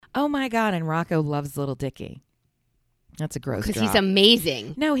Oh my God. And Rocco loves Little Dicky. That's a gross Because drop. he's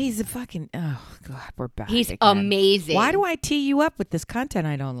amazing. No, he's a fucking, oh God, we're back He's again. amazing. Why do I tee you up with this content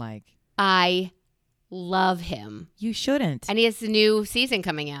I don't like? I love him. You shouldn't. And he has a new season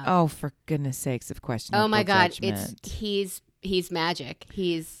coming out. Oh, for goodness sakes, of questionable Oh my God. judgment. He's magic.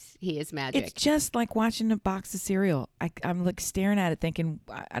 He is magic. It's just like watching a box of cereal. I'm like staring at it thinking,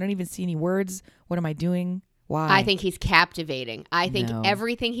 I don't even see any words. What am I doing? Why? I think he's captivating. I think No.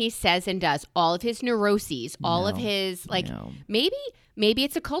 everything he says and does, all of his neuroses, all of his maybe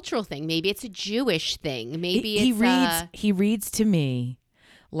it's a cultural thing. Maybe it's a Jewish thing. Maybe he reads to me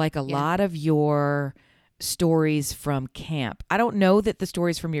like a lot of your stories from camp. I don't know that the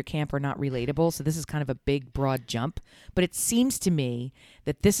stories from your camp are not relatable, so this is kind of a big broad jump, but it seems to me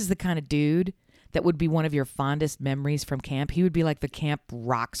that this is the kind of dude that would be one of your fondest memories from camp. He would be like the camp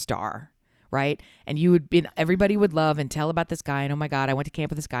rock star. Right? And you would be, everybody would love and tell about this guy. And oh my God, I went to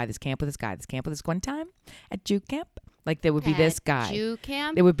camp with this guy, this camp with this guy, this camp with this one time at Juke camp. Like there would be this guy. Juke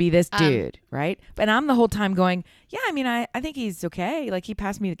camp? There would be this dude, right? But I'm the whole time going, yeah, I mean, I think he's okay. Like he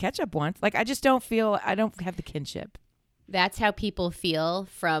passed me the ketchup once. Like I just don't feel, I don't have the kinship. That's how people feel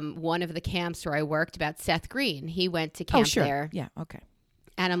from one of the camps where I worked about Seth Green. He went to camp there. Yeah, okay.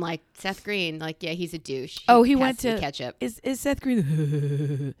 And I'm like, Seth Green, like, yeah, he's a douche. He went to ketchup. Is Seth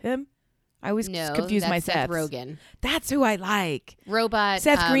Green him? I always confuse my Seth Rogen. That's who I like. Robot.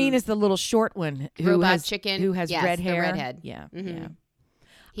 Seth Green is the little short one Chicken who has red hair. The redhead. Yeah, mm-hmm.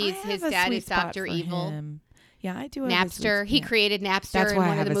 yeah. His dad is Dr. Evil. Him. Yeah, I do. Napster. He created Napster. That's why in I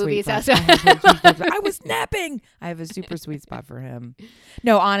one have of the a movies. I was napping. I have a super sweet spot for him.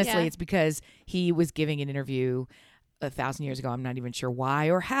 No, honestly, it's because he was giving an interview 1,000 years ago. I'm not even sure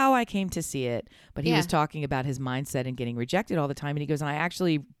why or how I came to see it, but he was talking about his mindset and getting rejected all the time. And he goes, and I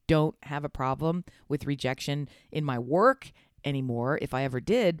actually don't have a problem with rejection in my work anymore, if I ever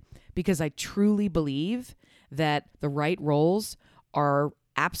did, because I truly believe that the right roles are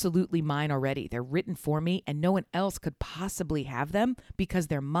absolutely mine already. They're written for me and no one else could possibly have them because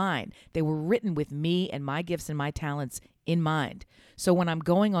they're mine. They were written with me and my gifts and my talents in mind. So when I'm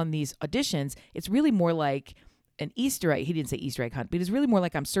going on these auditions, it's really more like an Easter egg. He didn't say Easter egg hunt, but it's really more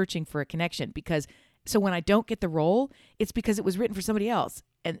like I'm searching for a connection because so when I don't get the role, it's because it was written for somebody else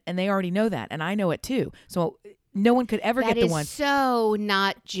and they already know that. And I know it too. So no one could ever get the one. That is so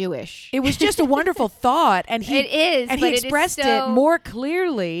not Jewish. It was just a wonderful thought. And it is. And he expressed it more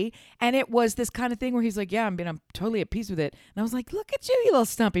clearly. And it was this kind of thing where he's like, yeah, I'm totally at peace with it. And I was like, look at you, you little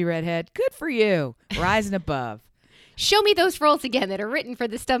stumpy redhead. Good for you. Rising above. Show me those roles again that are written for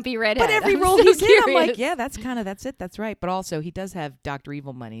the stumpy redhead. But every role he's in, I'm like, yeah, that's it. That's right. But also, he does have Dr.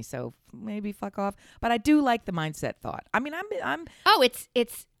 Evil money, so maybe fuck off. But I do like the mindset thought. I mean, I'm. Oh,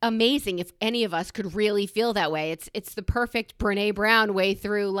 it's amazing if any of us could really feel that way. It's the perfect Brene Brown way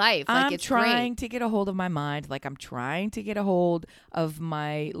through life. I'm trying to get a hold of my mind. Like I'm trying to get a hold of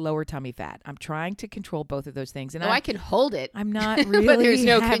my lower tummy fat. I'm trying to control both of those things. And I can hold it. I'm not really but there's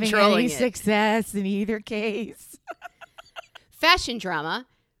no having controlling any success in either case. Fashion drama,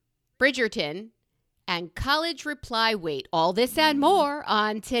 Bridgerton, and college reply wait. All this and more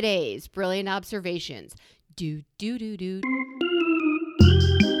on today's Brilliant Observations. Do, do, do, do.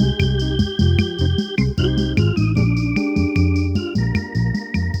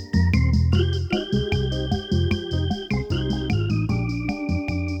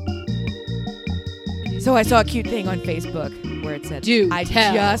 So I saw a cute thing on Facebook where it said, I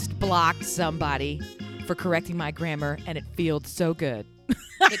just blocked somebody for correcting my grammar, and it feels so good.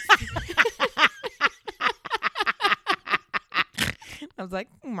 I was like,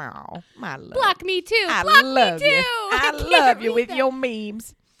 "Meow, my love. Block me too. I Block love me too. you. I love you with your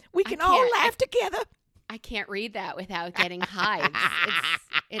memes. We can all laugh together." I can't read that without getting hives.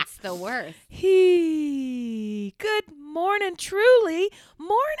 It's the worst. Good morning, truly.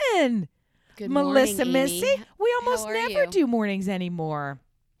 Morning. Good Melissa morning, Missy. Amy. We almost How are never you? do mornings anymore.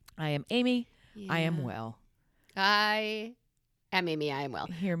 I am Amy. Yeah. I am well. I am Amy. I am well.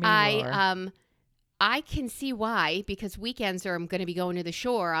 Hear me roar. I can see why, because weekends I'm going to be going to the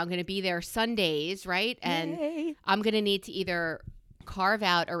shore. I'm going to be there Sundays, right? And Yay. I'm going to need to either carve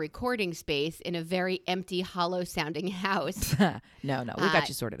out a recording space in a very empty, hollow-sounding house. No. We got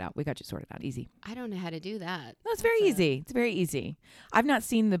you sorted out. Easy. I don't know how to do that. No, it's very easy. It's very easy. I've not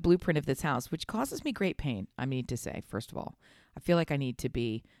seen the blueprint of this house, which causes me great pain, I need to say, first of all. I feel like I need to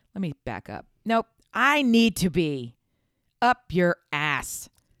be, let me back up. Nope. I need to be up your ass.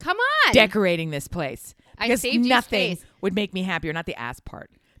 Come on. Decorating this place. I Because saved you nothing space. would make me happier. Not the ass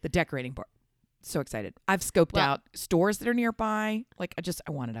part, the decorating part. So excited. I've scoped out stores that are nearby. Like I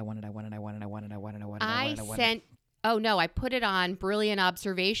want it. Oh, no, I put it on Brilliant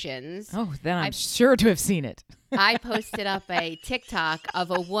Observations. Oh, then I'm sure to have seen it. I posted up a TikTok of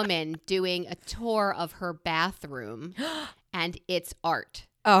a woman doing a tour of her bathroom, and it's art.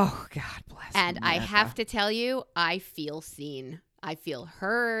 Oh, God bless And America. I have to tell you, I feel seen. I feel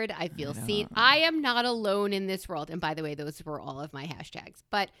heard. I feel seen. I am not alone in this world. And by the way, those were all of my hashtags.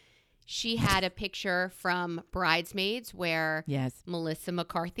 But she had a picture from Bridesmaids where Yes. Melissa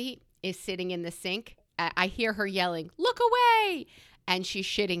McCarthy is sitting in the sink. I hear her yelling, "Look away!" And she's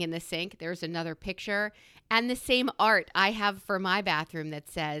shitting in the sink. There's another picture. And the same art I have for my bathroom that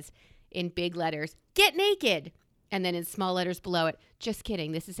says in big letters, "Get naked." And then in small letters below it, "Just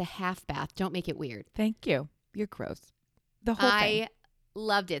kidding. This is a half bath. Don't make it weird." Thank you. You're gross. The whole thing. I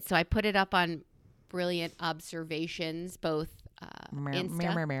loved it. So I put it up on Brilliant Observations, both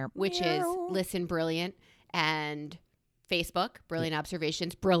Insta, which is Listen Brilliant, and Facebook, Brilliant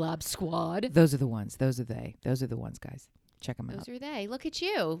Observations, Brillob Squad. Those are the ones. Those are they. Those are the ones, guys. Check them out. Those are they. Look at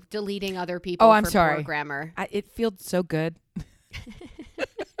you deleting other people. Oh, I'm for sorry. Poor grammar. It feels so good.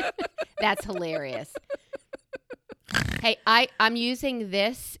 That's hilarious. Hey, I'm using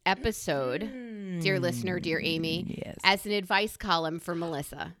this episode, dear listener, dear Amy, Yes. as an advice column for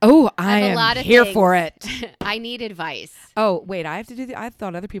Melissa. Oh, I I have a am lot of here things. for it. I need advice. Oh, wait. I have to do I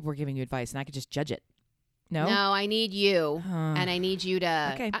thought other people were giving you advice and I could just judge it. No? No, I need you, and I need you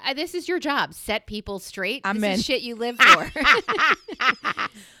to. Okay. This is your job. Set people straight. I'm this in. is shit you live for.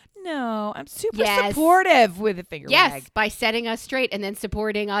 No, I'm super Yes. supportive with a finger Yes, wag. by setting us straight and then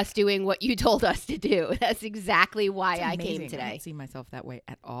supporting us doing what you told us to do. That's exactly why It's I amazing. came I today. don't see myself that way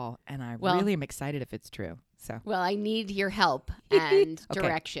at all, and I Well- really am excited if it's true. So Well, I need your help and Okay.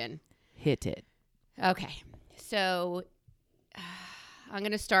 direction. hit it. Okay. So I'm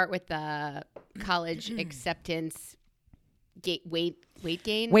going to start with the college acceptance weight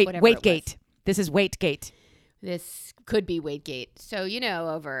gain. Wait, whatever it was. Waitgate. This is Waitgate. This could be Weightgate. So,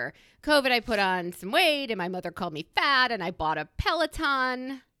 over COVID, I put on some weight and my mother called me fat and I bought a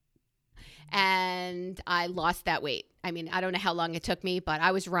Peloton and I lost that weight. I mean, I don't know how long it took me, but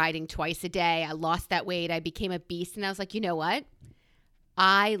I was riding twice a day. I lost that weight. I became a beast. And I was like, you know what?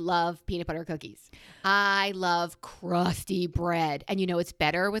 I love peanut butter cookies. I love crusty bread. And it's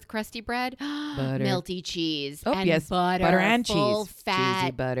better with crusty bread? Butter. Melty cheese. Oh, and yes. butter. Butter and full cheese. fat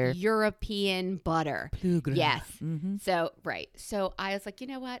Cheesy butter. European butter. Plus gras. Yes. Mm-hmm. So, right. So I was like, you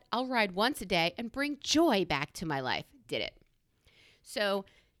know what? I'll ride once a day and bring joy back to my life. Did it. So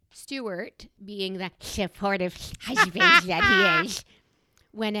Stuart, being the supportive husband that he is,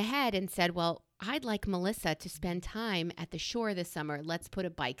 went ahead and said, well, I'd like Melissa to spend time at the shore this summer. Let's put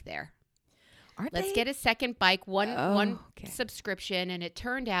a bike there. Let's get a second bike, one okay. subscription. And it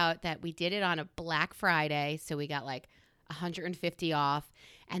turned out that we did it on a Black Friday. So we got like $150 off.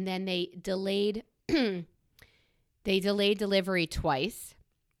 And then they delayed delivery twice.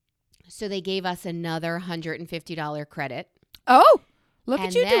 So they gave us another $150 credit. Oh, look at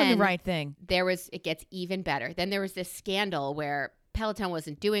And you doing the then right thing. It gets even better. Then there was this scandal where Peloton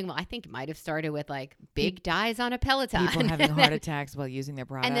wasn't doing well. I think it might have started with like big dies on a Peloton. People having heart attacks while using their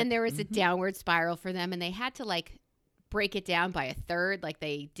product. And then there was a downward spiral for them, and they had to like break it down by a third. Like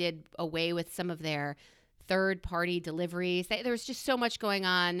they did away with some of their third-party deliveries. There was just so much going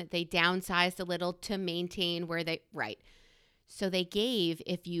on. They downsized a little to maintain where they So they gave,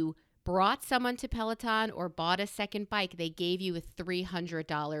 if you brought someone to Peloton or bought a second bike, they gave you a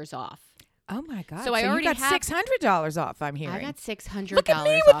 $300 off. Oh my God! So I already you got have- $600 off. I'm hearing. I got $600. Look at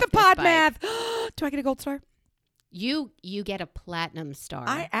me with off the this pod bike. math. Do I get a gold star? You get a platinum star.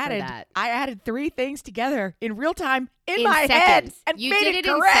 I for added. that. I added 3 things together in real time in In my seconds. head and You made did it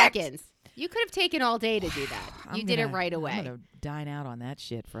correct. in seconds. You could have taken all day to do that. You did it right away. I'm gonna dine out on that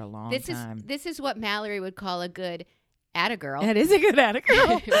shit for a long This time. is what Mallory would call a good atta-girl. That is a good attitude.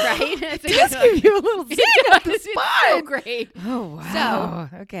 Right? That's a It does good give you a little zing up the It's so spine. great. Oh wow.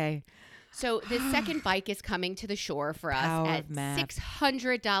 Okay. So the second bike is coming to the shore for us Power at of math.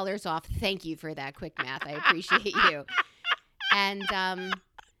 $600 off. Thank you for that quick math. I appreciate you.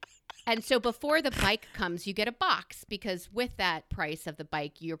 And so before the bike comes, you get a box because with that price of the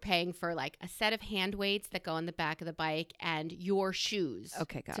bike, you're paying for like a set of hand weights that go on the back of the bike and your shoes.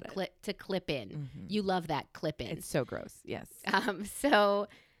 Okay, got it. To clip in. Mhm. You love that clip in. It's so gross. Yes. So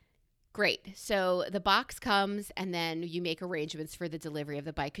great. So the box comes and then you make arrangements for the delivery of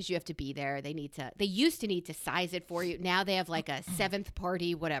the bike because you have to be there. They used to need to size it for you. Now they have like a seventh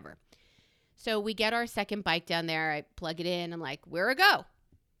party, whatever. So we get our second bike down there. I plug it in. I'm like, where a go?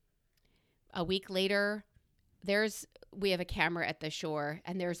 A week later, we have a camera at the shore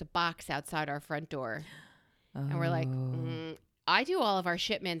and there's a box outside our front door. And we're like, Oh. I do all of our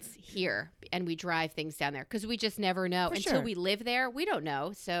shipments here, and we drive things down there because we just never know. For Until sure. we live there, we don't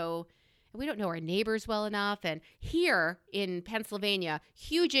know. So we don't know our neighbors well enough. And here in Pennsylvania,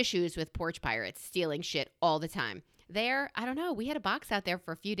 huge issues with porch pirates stealing shit all the time. There, I don't know. We had a box out there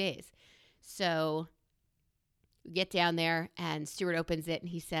for a few days. So we get down there, and Stuart opens it, and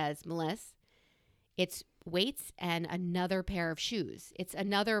he says, Melissa, it's weights and another pair of shoes. It's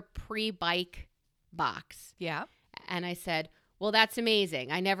another pre-bike box. Yeah. And I said, well, that's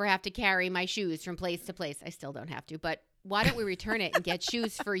amazing. I never have to carry my shoes from place to place. I still don't have to, but why don't we return it and get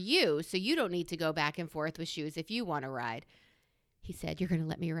shoes for you so you don't need to go back and forth with shoes if you want to ride? He said, you're going to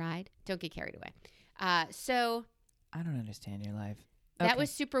let me ride? Don't get carried away. So I don't understand your life. that was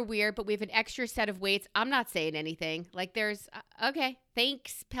super weird, but we have an extra set of weights. I'm not saying anything. Like there's, okay,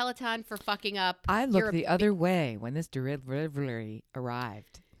 thanks Peloton for fucking up. I looked the other way when this delivery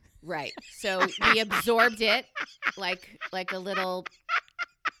arrived. Right. So we absorbed it like a little.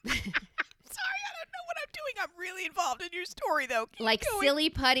 Sorry, I don't know what I'm doing. I'm really involved in your story, though. Keep like going. silly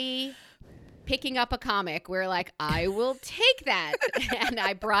putty picking up a comic. We're like, I will take that. And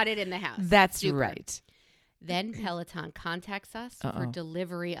I brought it in the house. That's Super. right. Then Peloton contacts us for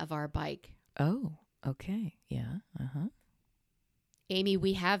delivery of our bike. Oh, okay. Yeah. Uh-huh. Amy,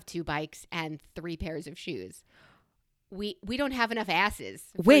 we have 2 bikes and 3 pairs of shoes. We don't have enough asses.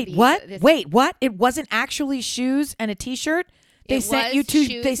 Wait, what? Wait, what? It wasn't actually shoes and a T-shirt? They sent you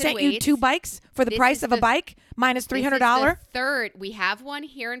 2 they sent you 2 bikes for the price of a bike minus $300? Third, we have one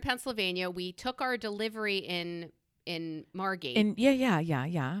here in Pennsylvania. We took our delivery in Margate.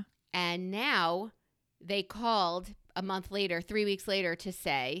 Yeah. And now they called a month later, 3 weeks later, to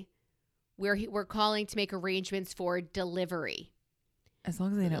say we're calling to make arrangements for delivery. As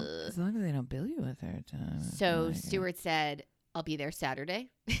long as they don't bill you with it. So Stuart said, "I'll be there Saturday."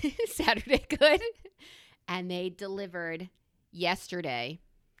 Saturday, good. And they delivered yesterday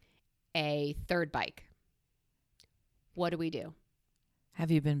a 3rd bike. What do we do? Have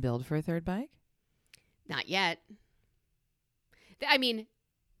you been billed for a 3rd bike? Not yet. I mean,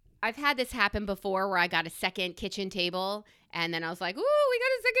 I've had this happen before where I got a second kitchen table and then I was like, ooh, we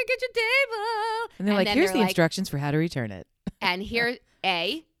got a second kitchen table. And they're like, here's the instructions for how to return it. And here,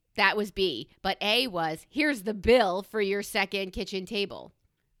 A, that was B. But A was, here's the bill for your second kitchen table.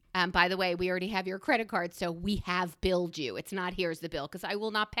 By the way, we already have your credit card, so we have billed you. It's not here's the bill, because I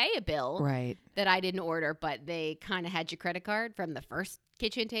will not pay a bill that I didn't order, but they kind of had your credit card from the first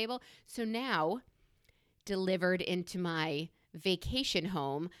kitchen table. So now, delivered into my vacation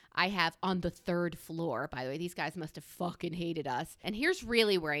home, I have on the 3rd floor. By the way, these guys must have fucking hated us. And here's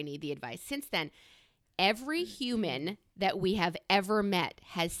really where I need the advice. Since then, every human that we have ever met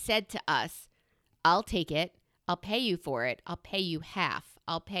has said to us, I'll take it. I'll pay you for it. I'll pay you half.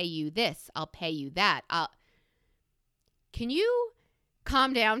 I'll pay you this. I'll pay you that. Can you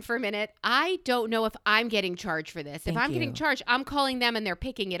calm down for a minute? I don't know if I'm getting charged for this. If I'm getting charged, I'm calling them and they're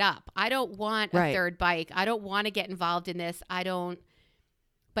picking it up. I don't want a 3rd bike. I don't want to get involved in this. I don't.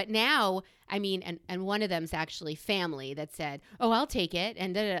 But now, I mean, and one of them's actually family that said, oh, I'll take it.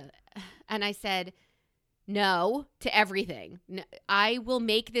 And I said, no to everything. No, I will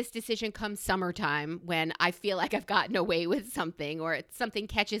make this decision come summertime when I feel like I've gotten away with something or something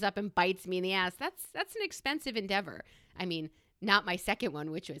catches up and bites me in the ass. That's an expensive endeavor. I mean, not my second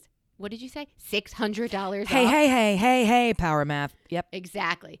one, which was, what did you say? $600 Hey, power math. Yep.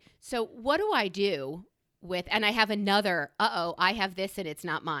 Exactly. So what do I do with, and I have another, I have this and it's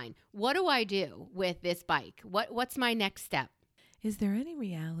not mine. What do I do with this bike? What's my next step? Is there any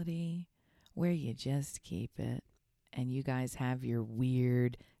reality where you just keep it and you guys have your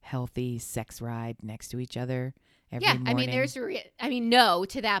weird, healthy sex ride next to each other every morning? I mean, no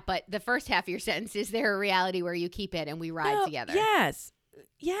to that, but the first half of your sentence, is there a reality where you keep it and we ride together? Yes.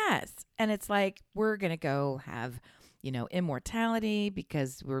 And it's like, we're going to go have, immortality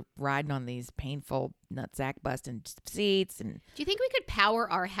because we're riding on these painful nutsack busting seats. And do you think we could power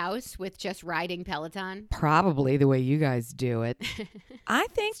our house with just riding Peloton? Probably the way you guys do it. I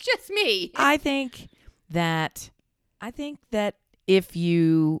think it's just me. I think that if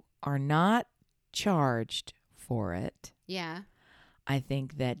you are not charged for it, I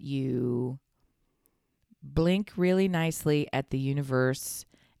think that you blink really nicely at the universe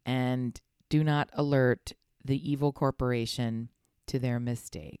and do not alert the evil corporation to their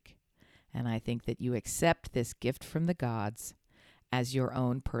mistake. And I think that you accept this gift from the gods as your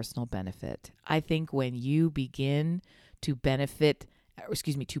own personal benefit. I think when you begin to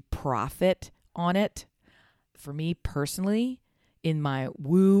to profit on it, for me personally, in my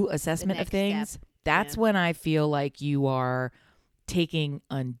woo assessment of things, that's when I feel like you are taking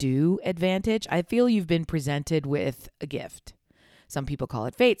undue advantage. I feel you've been presented with a gift. Some people call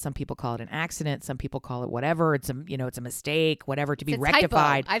it fate. Some people call it an accident. Some people call it whatever. It's a mistake, whatever, to be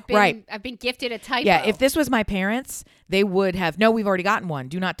rectified. I've been gifted a typo. Yeah, if this was my parents, they would have, no, we've already gotten one.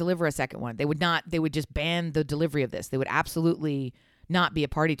 Do not deliver a second one. They would just ban the delivery of this. They would absolutely not be a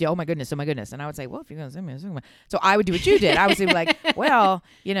party to, oh my goodness. And I would say, well, if you're going to send me a second one. So I would do what you did. I would say like, well,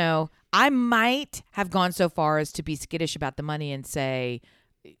 I might have gone so far as to be skittish about the money and say,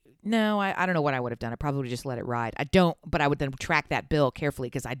 no, I don't know what I would have done. I probably would have just let it ride. But I would then track that bill carefully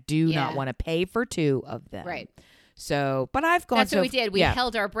because I do not want to pay for two of them. Right. So, but I've gone. That's what we did. We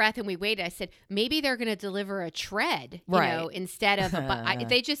held our breath and we waited. I said, maybe they're going to deliver a tread, instead of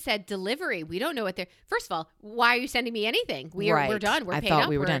they just said delivery. We don't know what they're. First of all, why are you sending me anything? We're done. We're paid up. I thought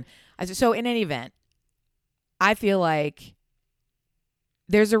we were done. So in any event, I feel like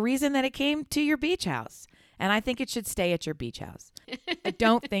there's a reason that it came to your beach house. And I think it should stay at your beach house. I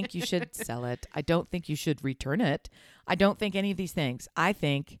don't think you should sell it. I don't think you should return it. I don't think any of these things. I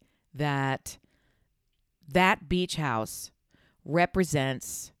think that beach house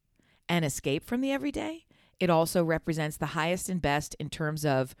represents an escape from the everyday. It also represents the highest and best in terms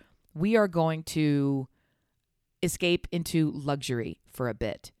of we are going to escape into luxury for a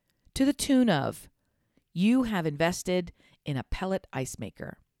bit, to the tune of you have invested in a pellet ice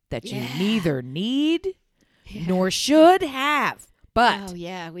maker that you neither need nor should have, but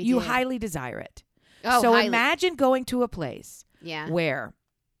you highly desire it. So imagine going to a place where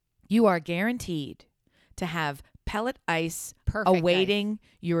you are guaranteed to have pellet ice awaiting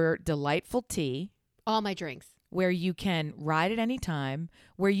your delightful tea. All my drinks. Where you can ride at any time,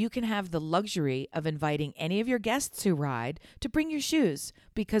 where you can have the luxury of inviting any of your guests who ride to bring your shoes,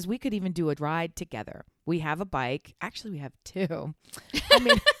 because we could even do a ride together. We have a bike. Actually, we have two. I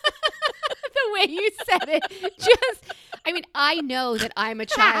mean... The way you said it, I know that I'm a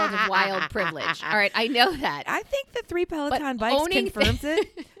child of wild privilege. All right, I know that. I think the 3 Peloton bikes confirms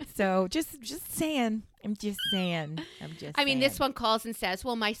it. So just saying. I'm just saying. This one calls and says,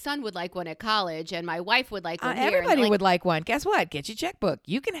 well, my son would like one at college and my wife would like one here. Everybody would like one. Guess what? Get your checkbook.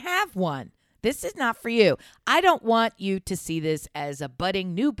 You can have one. This is not for you. I don't want you to see this as a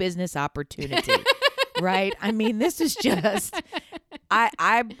budding new business opportunity, right? This is just,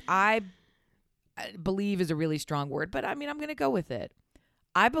 I believe is a really strong word, but I'm going to go with it.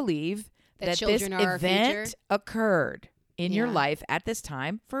 I believe that this event occurred in your life at this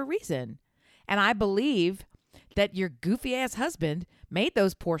time for a reason. And I believe that your goofy ass husband made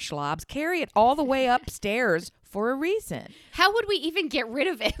those poor schlobs carry it all the way upstairs for a reason. How would we even get rid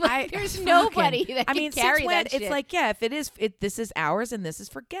of it? There's nobody that can carry that shit. It's like, this is ours and this is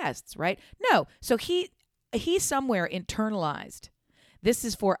for guests, right? No. So he somewhere internalized, this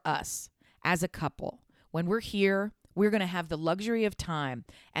is for us as a couple. When we're here, we're going to have the luxury of time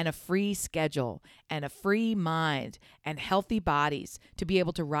and a free schedule and a free mind and healthy bodies to be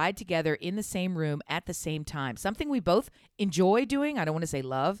able to ride together in the same room at the same time. Something we both enjoy doing. I don't want to say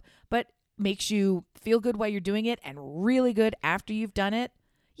love, but makes you feel good while you're doing it and really good after you've done it.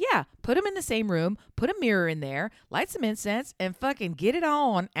 Yeah, put them in the same room, put a mirror in there, light some incense, and fucking get it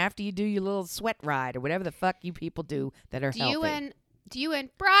on after you do your little sweat ride or whatever the fuck you people do that are healthy. Do you and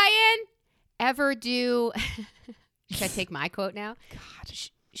Brian ever do... Should I take my quote now?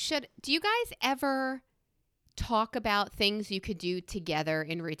 God. Do you guys ever talk about things you could do together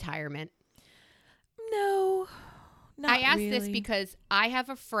in retirement? No, not I ask really. this because I have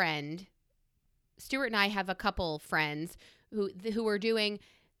a friend, Stuart and I have a couple friends who are doing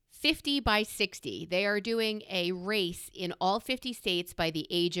 50 by 60. They are doing a race in all 50 states by the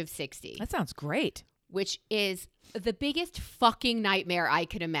age of 60. That sounds great. Which is the biggest fucking nightmare I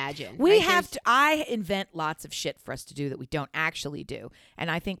could imagine. I invent lots of shit for us to do that we don't actually do.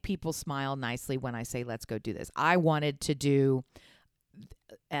 And I think people smile nicely when I say, let's go do this. I wanted to do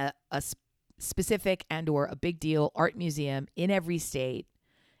a specific and or a big deal art museum in every state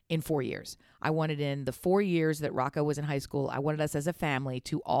in 4 years. I wanted in the 4 years that Rocco was in high school, I wanted us as a family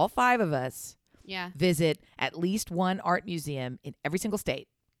to all 5 of us visit at least one art museum in every single state.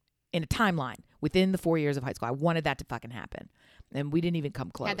 In a timeline within the 4 years of high school. I wanted that to fucking happen. And we didn't even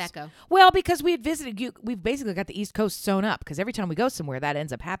come close. How'd that go? Well, because we had visited you. We've basically got the East Coast sewn up because every time we go somewhere, that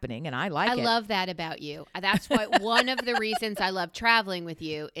ends up happening. And I like it. I love that about you. That's what one of the reasons I love traveling with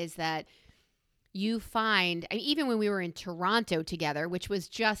you is that you find, even when we were in Toronto together, which was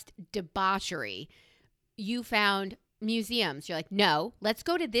just debauchery, you found museums. You're like, no, let's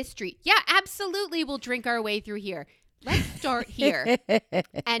go to this street. Yeah, absolutely. We'll drink our way through here. Let's start here.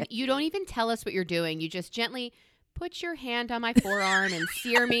 And you don't even tell us what you're doing. You just gently put your hand on my forearm and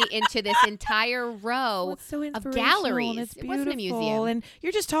steer me into this entire row so of galleries. It's it wasn't a beautiful, museum. and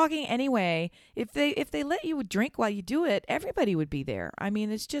you're just talking anyway. If they let you drink while you do it, everybody would be there. I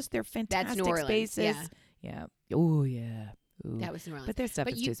mean, it's just they're fantastic That's New Orleans, spaces. Yeah. Oh yeah. Ooh. That was New Orleans. But their stuff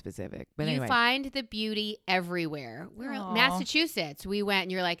is too specific. But you anyway. find the beauty everywhere. We're in Aw. Massachusetts. We went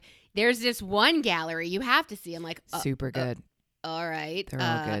and you're like, there's this one gallery you have to see. I'm like, super good. All right. They're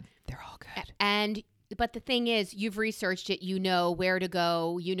all good. They're all good. But the thing is, you've researched it. You know where to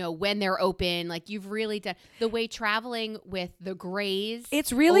go. You know when they're open. Like you've really done the way traveling with the Grays.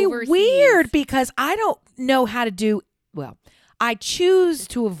 It's really overseas. weird because I don't know how to do well. I choose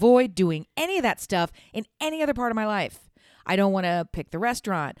to avoid doing any of that stuff in any other part of my life. I don't want to pick the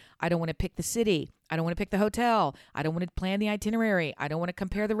restaurant. I don't want to pick the city. I don't want to pick the hotel. I don't want to plan the itinerary. I don't want to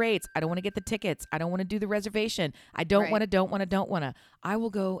compare the rates. I don't want to get the tickets. I don't want to do the reservation. I don't want to. I will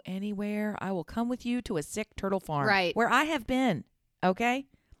go anywhere. I will come with you to a sick turtle farm. Right. Where I have been. Okay?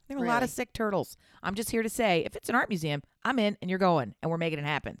 There are a lot of sick turtles. I'm just here to say, if it's an art museum, I'm in and you're going and we're making it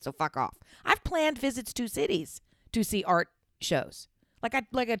happen. So fuck off. I've planned visits to cities to see art shows.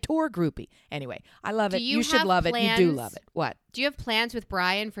 Like a tour groupie. Anyway, I love it. You should love it. You do love it. What? Do you have plans with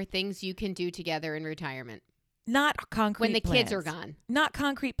Brian for things you can do together in retirement? Not concrete when the plans. kids are gone. Not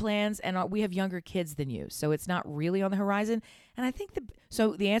concrete plans, and we have younger kids than you, so it's not really on the horizon. And I think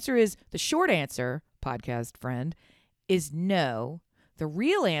the answer is, the short answer, podcast friend, is no. The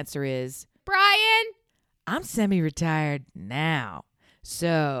real answer is, Brian, I'm semi-retired now.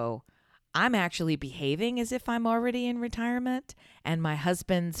 So I'm actually behaving as if I'm already in retirement, and my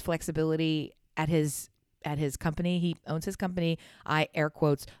husband's flexibility at his company, he owns his company. I, air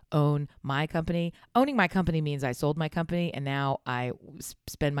quotes, own my company. Owning my company means I sold my company, and now I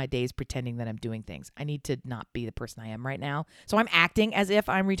spend my days pretending that I'm doing things. I need to not be the person I am right now. So I'm acting as if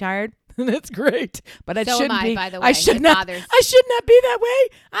I'm retired. That's great. But it shouldn't be. By the way. I should not be that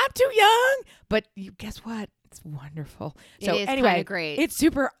way. I'm too young. But guess what? It's wonderful. So it is anyway, great. It's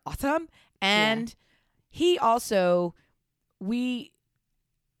super awesome. And he also,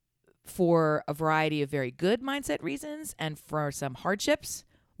 for a variety of very good mindset reasons and for some hardships,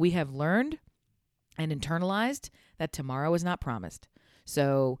 we have learned and internalized that tomorrow is not promised.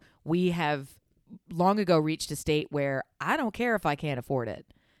 So we have long ago reached a state where I don't care if I can't afford it,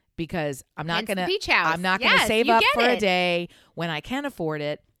 because I'm not going to save up for a day when I can afford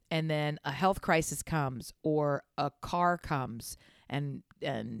it, and then a health crisis comes or a car comes and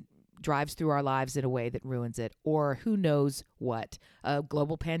drives through our lives in a way that ruins it, or who knows what, a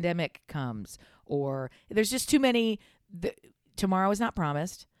global pandemic comes, or there's just too many. Tomorrow is not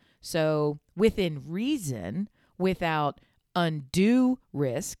promised. So within reason, without undue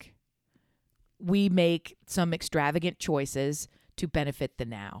risk, we make some extravagant choices to benefit the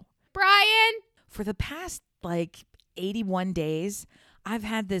now. Brian, for the past 81 days, I've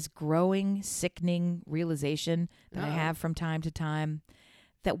had this growing, sickening realization that I have from time to time,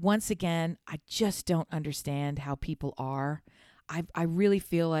 that once again, I just don't understand how people are. I really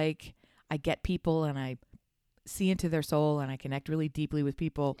feel like I get people and I see into their soul and I connect really deeply with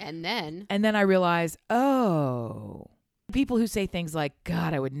people. And then I realize, people who say things like,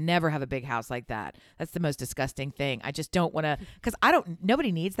 God, I would never have a big house like that. That's the most disgusting thing. I just don't want to, because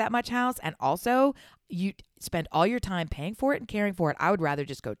nobody needs that much house. And also, you spend all your time paying for it and caring for it. I would rather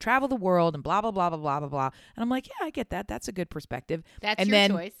just go travel the world and blah, blah, blah, blah, blah, blah, blah. And I'm like, yeah, I get that. That's a good perspective. That's your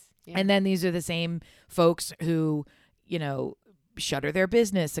choice. Yeah. And then these are the same folks who, shutter their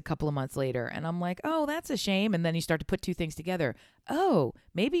business a couple of months later. And I'm like, oh, that's a shame. And then you start to put two things together. Oh,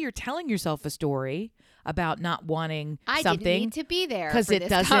 maybe you're telling yourself a story about not wanting something. I didn't need to be there because it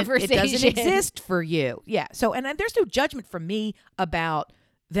doesn't exist for you. Yeah. So, and there's no judgment from me about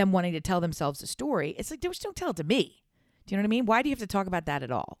them wanting to tell themselves a story. It's like, just don't tell it to me. Do you know what I mean? Why do you have to talk about that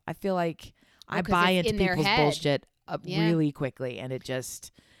at all? I feel like I buy into people's bullshit really quickly, and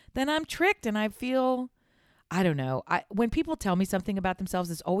then I'm tricked, and I feel, I don't know. When people tell me something about themselves,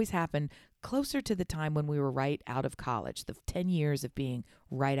 this always happened closer to the time when we were right out of college, the 10 years of being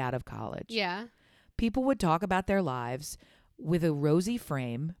right out of college. Yeah. People would talk about their lives with a rosy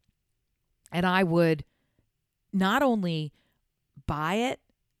frame, and I would not only buy it,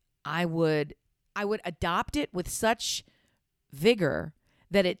 I would adopt it with such vigor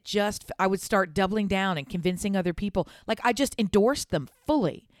that I would start doubling down and convincing other people. Like, I just endorsed them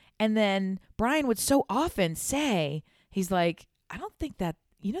fully. And then Brian would so often say, he's like, I don't think that,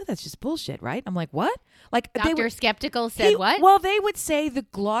 that's just bullshit, right? I'm like, what? Like, Dr. Skeptical said what? Well, they would say the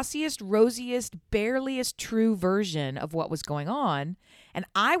glossiest, rosiest, bareliest true version of what was going on. And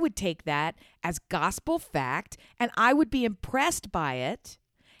I would take that as gospel fact, and I would be impressed by it.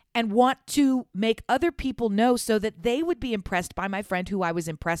 and want to make other people know so that they would be impressed by my friend who I was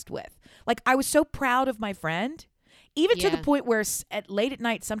impressed with. Like, I was so proud of my friend, even to the point where late at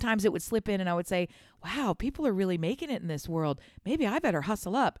night, sometimes it would slip in and I would say, wow, people are really making it in this world. Maybe I better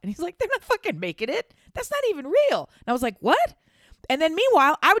hustle up. And he's like, they're not fucking making it. That's not even real. And I was like, what? And then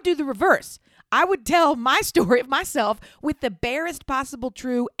meanwhile, I would do the reverse. I would tell my story of myself with the barest possible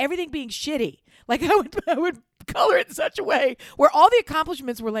true, everything being shitty. Like, I would color it in such a way where all the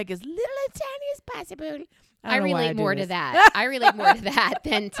accomplishments were like as little and tiny as possible. I relate more to that. I relate more to that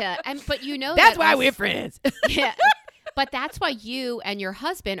than to, but you know, that's why we're friends. Yeah. But that's why you and your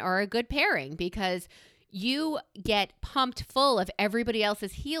husband are a good pairing, because you get pumped full of everybody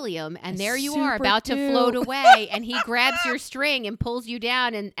else's helium, and there you are about to float away, and he grabs your string and pulls you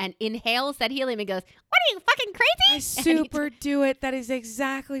down and inhales that helium and goes, what are you, fucking crazy? I super do it. That is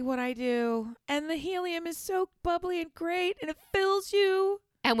exactly what I do. And the helium is so bubbly and great, and it fills you.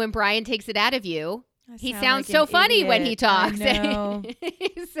 And when Brian takes it out of you, he sounds like so funny idiot when he talks. I know.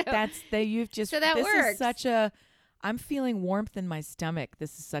 So that this works. Is such a, I'm feeling warmth in my stomach.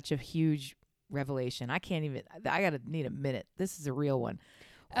 This is such a huge revelation. I can't even, need a minute. This is a real one.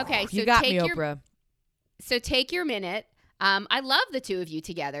 Okay. You got me, Oprah. So take your minute. I love the two of you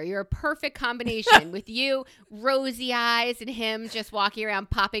together. You're a perfect combination with you, rosy eyes, and him just walking around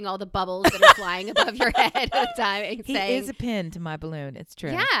popping all the bubbles that are flying above your head all the time. And he is a pin to my balloon. It's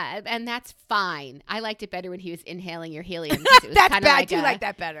true. Yeah, and that's fine. I liked it better when he was inhaling your helium. It was that's bad. I do like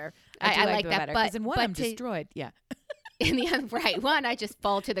that better. I like that better. Because in one, I'm destroyed. Yeah. In the right one, I just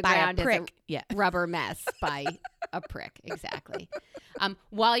fall to the ground as a rubber mess by a prick. Exactly.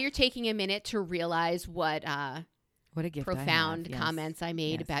 While you're taking a minute to realize what a gift profound I have. comments I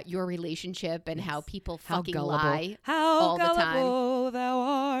made about your relationship and how people fucking gullible. lie all the time. How gullible thou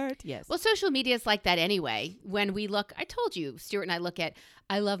art. Yes. Well, social media is like that anyway. When we look, I told you, Stuart and I look at,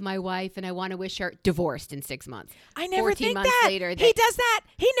 I love my wife and I want to wish her divorced in 6 months. I never 14 think months that. Later, he does that.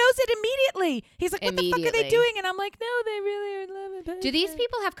 He knows it immediately. He's like, what the fuck are they doing? And I'm like, no, they really are loving. Do these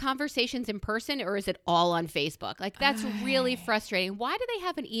people have conversations in person, or is it all on Facebook? Like, that's really frustrating. Why do they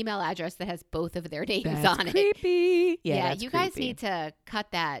have an email address that has both of their names on it? Creepy. Yeah, you guys need to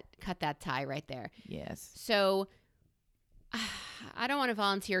cut that tie right there. Yes. So I don't want to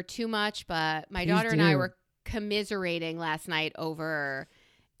volunteer too much, but my daughter and I were commiserating last night over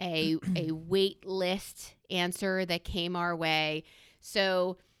a wait list answer that came our way.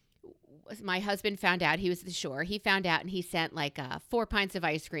 So my husband found out, he was at the shore. He found out and he sent like 4 pints of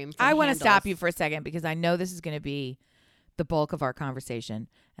ice cream. I want to stop you for a second because I know this is going to be the bulk of our conversation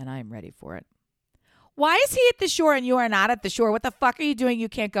and I am ready for it. Why is he at the shore and you are not at the shore? What the fuck are you doing? You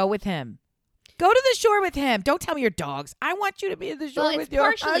can't go with him. Go to the shore with him. Don't tell me your dogs. I want you to be at the shore with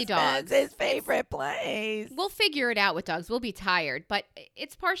your husband. Dogs. It's his favorite place. We'll figure it out with dogs. We'll be tired, but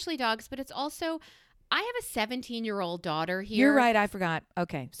it's partially dogs, but it's also, I have a 17-year-old daughter here. You're right. I forgot.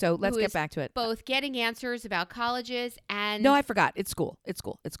 Okay. So let's get back to it. Both getting answers about colleges and... No, I forgot. It's school.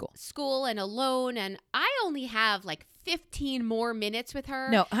 School and alone. And I only have like 15 more minutes with her.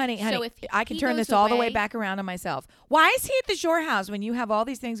 No, honey, so if I can turn this all the way back around on myself. Why is he at the shore house when you have all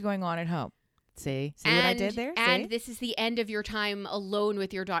these things going on at home? See what I did there? And this is the end of your time alone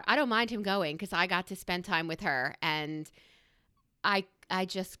with your daughter. I don't mind him going because I got to spend time with her. And I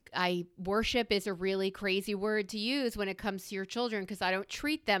worship is a really crazy word to use when it comes to your children because I don't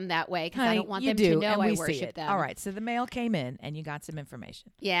treat them that way because I don't want them to know I worship them. All right. So the mail came in and you got some information.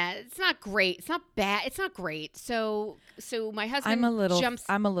 Yeah. It's not great. It's not bad. It's not great. So my husband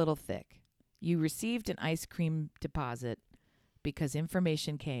I'm a little thick. You received an ice cream deposit because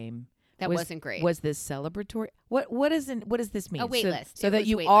information came. That wasn't great. Was this celebratory? What does this mean? A wait list. So that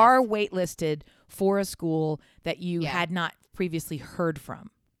you are waitlisted for a school that you had not previously heard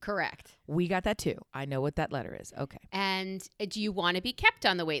from. Correct. We got that too. I know what that letter is. Okay. And do you want to be kept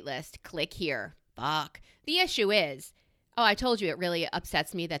on the wait list? Click here. Fuck. The issue is, I told you it really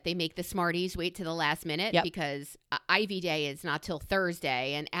upsets me that they make the smarties wait to the last minute because Ivy Day is not till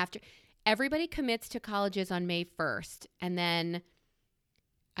Thursday. And after everybody commits to colleges on May 1st. And then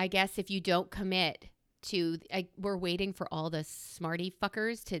I guess if you don't commit to, we're waiting for all the smarty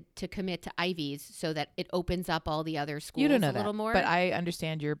fuckers to commit to Ivies so that it opens up all the other schools a little more. But I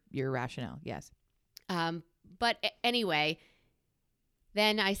understand your rationale. Yes. But anyway,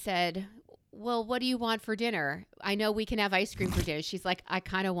 then I said, well, what do you want for dinner? I know we can have ice cream for dinner. She's like, I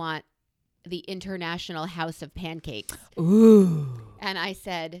kind of want the International House of Pancakes. Ooh. And I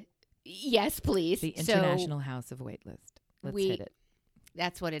said, yes, please. The International House of Waitlist. Let's hit it.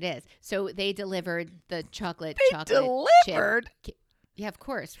 That's what it is. So they delivered the chocolate delivered? chip. Yeah, of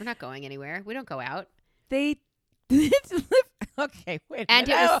course. We're not going anywhere. We don't go out. They Okay, wait a And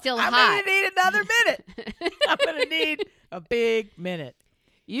minute. it was still I'm hot. going to need another minute. I'm going to need a big minute.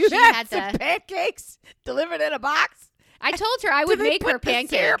 You She had had some the- pancakes delivered in a box? I told her I Do would they make put her the syrup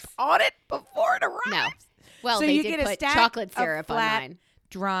pancakes. on it before it arrives? No. Well, So they you did get a put stack chocolate of syrup on flat mine.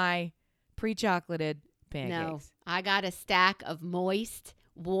 dry, pre-chocolated pancakes. No, I got a stack of moist,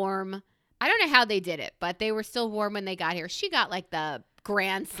 warm. I don't know how they did it, but they were still warm when they got here. She got like the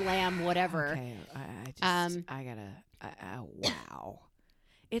Grand Slam, whatever. Okay, I gotta. Wow.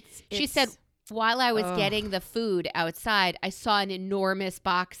 She said, while I was Ugh. getting the food outside, I saw an enormous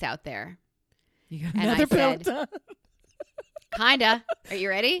box out there. You got and I another said- Peloton? Kinda. Are you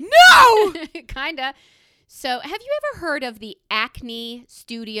ready? No. Kinda. So, have you ever heard of the Acne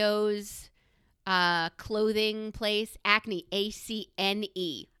Studios clothing place? Acne,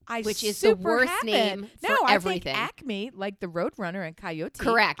 ACNE. Which is the super worst haven't. name no, for I everything. think Acme, like the Roadrunner and Coyote.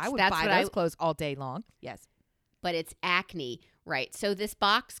 Correct. I would That's buy what those clothes all day long. Yes. But it's Acne, right? So this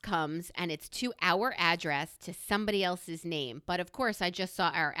box comes and it's to our address to somebody else's name. But of course, I just saw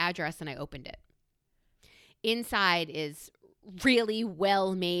our address and I opened it. Inside is really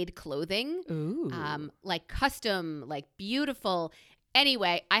well-made clothing, Ooh. like custom, like beautiful.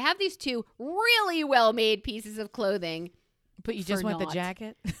 Anyway, I have these two really well-made pieces of clothing. But you just for want the naught.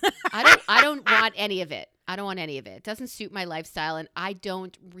 jacket? I don't want any of it. I don't want any of it. It doesn't suit my lifestyle, and I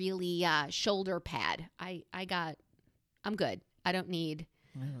don't really shoulder pad. I'm good. I don't need.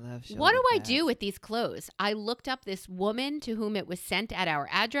 I love What do shoulder I do pads. with these clothes? I looked up this woman to whom it was sent at our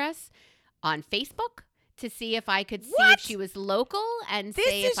address on Facebook to see if I could see What? if she was local and This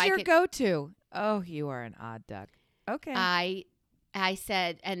say is if I your could. go-to. Oh, you are an odd duck. Okay. I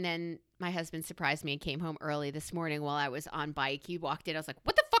said, and then my husband surprised me and came home early this morning while I was on bike. He walked in. I was like,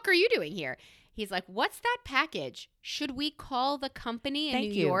 "What the fuck are you doing here?" He's like, "What's that package? Should we call the company in Thank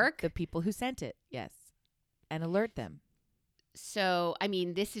New you. York?" The people who sent it. Yes. And alert them. So, I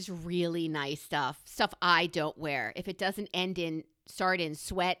mean, this is really nice stuff I don't wear. If it doesn't start in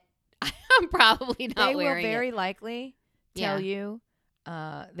sweat, I'm probably not They will wearing very it. likely tell you.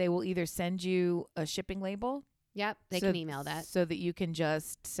 They will either send you a shipping label. Yep, they so- can email that. so that you can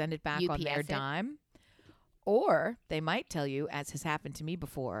just send it back on their UPS it. dime. Or they might tell you, as has happened to me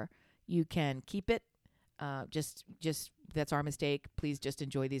before, you can keep it. Just that's our mistake. Please just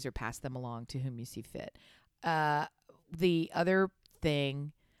enjoy these or pass them along to whom you see fit. The other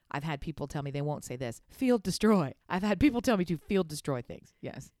thing, I've had people tell me, they won't say this, field destroy. I've had people tell me to field destroy things.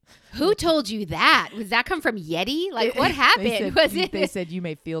 Yes. Who told you that? Was that come from Yeti? Like, what happened? They said you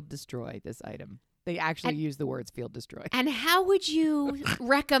may field destroy this item. They actually use the words field destroy. And how would you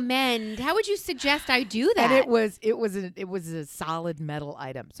recommend? How would you suggest I do that? And it was a solid metal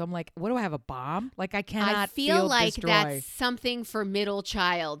item. So I'm like, what do I have, a bomb? Like I cannot I feel field like destroy. that's something for middle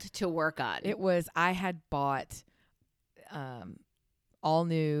child to work on. I had bought all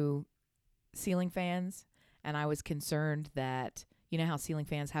new ceiling fans, and I was concerned that, you know how ceiling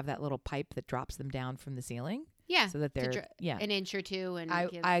fans have that little pipe that drops them down from the ceiling? yeah, So that they're an inch or two. And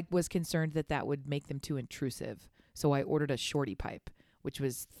I was concerned that would make them too intrusive. So I ordered a shorty pipe, which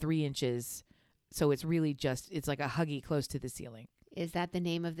was 3 inches. So it's really it's like a huggy close to the ceiling. is that the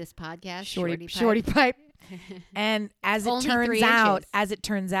name of this podcast? Shorty pipe. And as it Only turns 3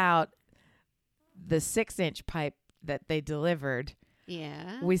 turns out, the 6-inch pipe that they delivered,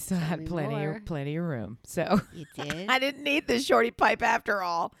 Yeah. we still tell had me plenty more. of room. So You did? I didn't need the shorty pipe after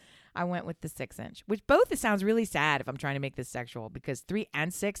all. I went with the 6-inch, which both, it sounds really sad if I'm trying to make this sexual, because 3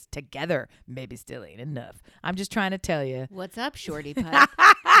 and 6 together maybe still ain't enough. I'm just trying to tell you. What's up, Shorty Pipe?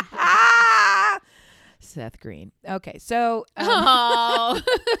 Seth Green. Okay, so Oh.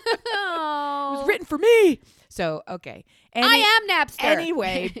 it was written for me. So, okay. I am Napster.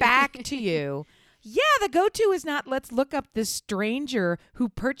 Anyway, back to you. Yeah, the go-to is not, let's look up this stranger who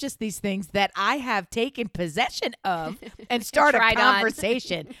purchased these things that I have taken possession of and start a Tried on.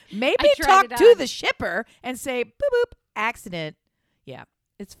 conversation. Maybe I tried talk it to on. the shipper and say, boop, boop, accident. Yeah,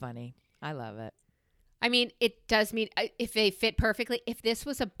 it's funny. I love it. I mean, it does mean if they fit perfectly. If this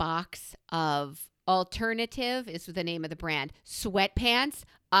was a box of Alternative is the name of the brand, sweatpants,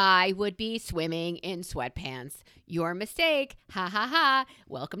 I would be swimming in sweatpants. Your mistake. Ha ha ha.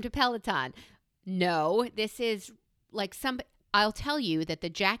 Welcome to Peloton. No, this is like I'll tell you that the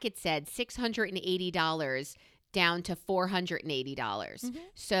jacket said $680 down to $480.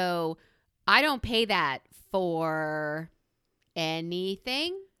 So I don't pay that for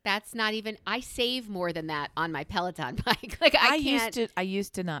anything. That's not even, I save more than that on my Peloton bike. Like I can't. I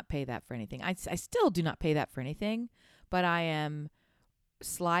used to not pay that for anything. I still do not pay that for anything, but I am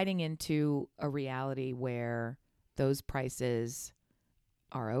sliding into a reality where those prices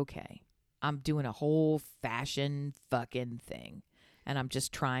are okay. I'm doing a whole fashion fucking thing, and I'm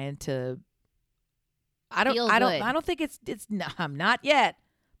just trying to. I don't think it's. I'm not yet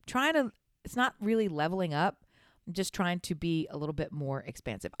trying to. It's not really leveling up. I'm just trying to be a little bit more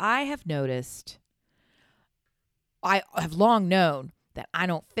expansive. I have noticed. I have long known that I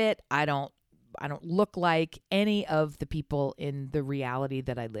don't fit. I don't look like any of the people in the reality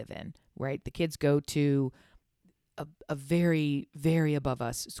that I live in. Right, the kids go to a very, very above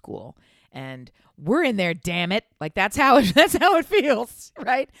us school, and we're in there. Damn it! Like that's how it feels,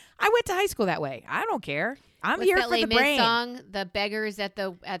 right? I went to high school that way. I don't care. I'm here for the brain. Song, the beggars at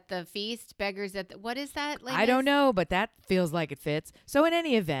the feast, beggars at the, what is that? I don't know, but that feels like it fits. So in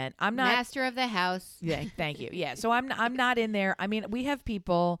any event, I'm not master of the house. Yeah, thank you. Yeah, so I'm not in there. I mean, we have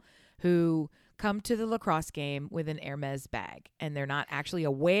people who come to the lacrosse game with an Hermes bag, and they're not actually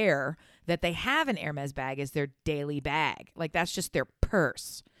aware that they have an Hermes bag as their daily bag. Like that's just their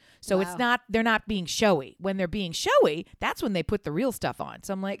purse. So Wow. they're not being showy. When they're being showy, that's when they put the real stuff on.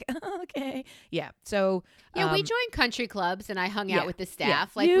 So I'm like, okay. Yeah. So yeah, we joined country clubs and I hung out with the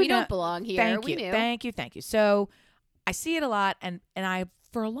staff. Yeah. Like we don't belong here. Thank we you. knew. Thank you. So I see it a lot, and I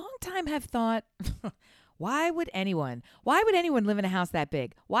for a long time have thought why would anyone live in a house that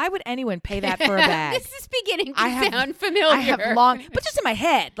big? Why would anyone pay that for a bag? This is beginning to sound familiar. I have but just in my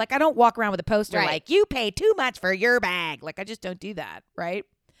head. Like I don't walk around with a poster like you pay too much for your bag. Like I just don't do that, right?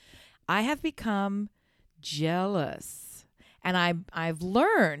 I have become jealous, and I've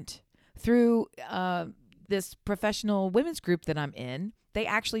learned through this professional women's group that I'm in. They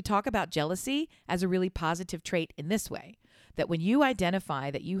actually talk about jealousy as a really positive trait in this way. That when you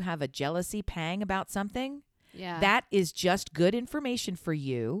identify that you have a jealousy pang about something, that is just good information for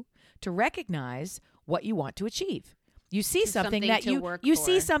you to recognize what you want to achieve. You see something that you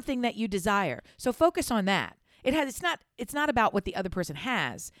see something that you desire. So focus on that. It's not about what the other person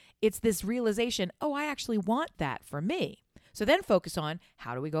has. It's this realization, oh, I actually want that for me. So then focus on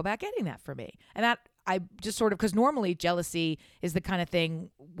how do we go about getting that for me? And that I just sort of, because normally jealousy is the kind of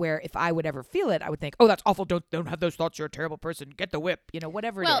thing where if I would ever feel it, I would think, oh, that's awful. Don't have those thoughts. You're a terrible person. Get the whip.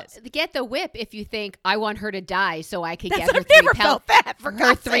 Whatever it is. Well, get the whip if you think I want her to die so I could That's, get her I've never felt that for her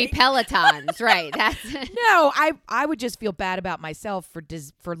God's 3 sake. Pelotons. Right. That's No, I would just feel bad about myself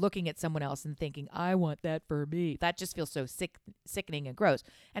for looking at someone else and thinking, I want that for me. That just feels so sickening and gross.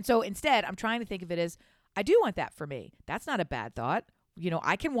 And so instead, I'm trying to think of it as, I do want that for me. That's not a bad thought.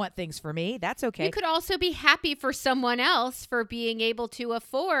 I can want things for me. That's okay. You could also be happy for someone else for being able to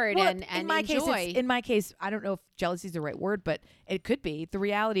afford and enjoy. In my case, I don't know if jealousy is the right word, but it could be. The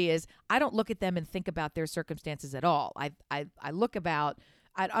reality is I don't look at them and think about their circumstances at all. I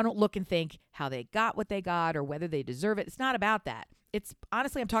don't look and think how they got what they got or whether they deserve it. It's not about that. It's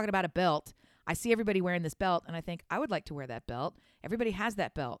honestly, I'm talking about a belt. I see everybody wearing this belt and I think I would like to wear that belt. Everybody has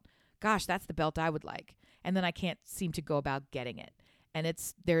that belt. Gosh, that's the belt I would like. And then I can't seem to go about getting it. And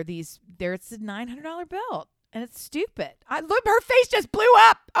it's a $900 belt, and it's stupid. Look, her face just blew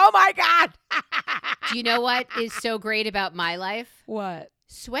up. Oh my God! Do you know what is so great about my life? What?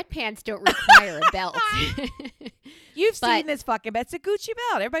 Sweatpants don't require a belt. You've seen this fucking belt. It's a Gucci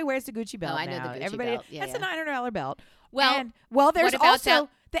belt. Everybody wears the Gucci belt. I know now. the Gucci belt. Yeah, that's a $900 belt. Well, there's also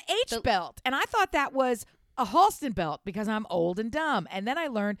the H the belt, and I thought that was a Halston belt because I'm old and dumb. And then I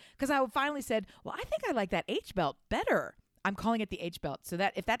learned because I finally said, well, I think I like that H belt better. I'm calling it the H belt. So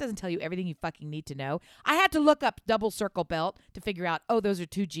that if that doesn't tell you everything you fucking need to know, I had to look up double circle belt to figure out, oh, those are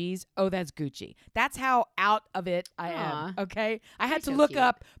 2 G's. Oh, that's Gucci. That's how out of it I am. Okay. I had to look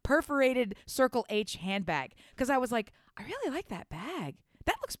up perforated circle H handbag because I was like, I really like that bag.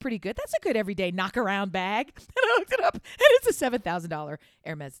 That looks pretty good. That's a good everyday knock around bag. And I looked it up, and it's a $7,000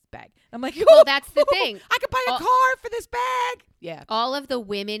 Hermes bag. I'm like, well, that's the thing. I could buy a car for this bag. Yeah. All of the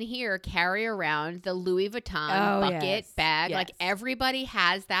women here carry around the Louis Vuitton bucket bag. Yes. Like everybody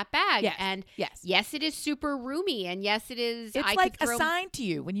has that bag. Yes. And yes, it is super roomy. And yes, it is. It's like assigned to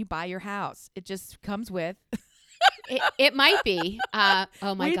you when you buy your house. It just comes with. It might be. Oh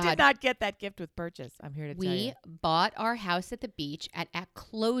my God. We did not get that gift with purchase. I'm here to tell you. We bought our house at the beach at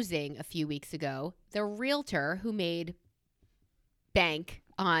closing a few weeks ago. The realtor who made bank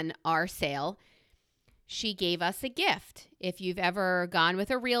on our sale, she gave us a gift. If you've ever gone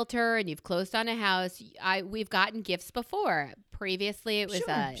with a realtor and you've closed on a house, we've gotten gifts before. Previously, it was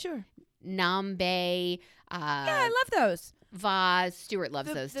Nambe. I love those. Vase. Stuart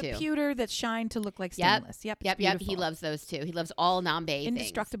loves those too. The pewter that shine to look like stainless. Yep. He loves those too. He loves all Nambe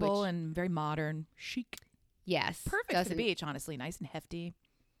indestructible and very modern, chic. Yes. Perfect for the beach, honestly. Nice and hefty.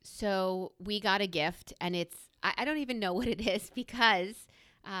 So we got a gift, and it's I don't even know what it is because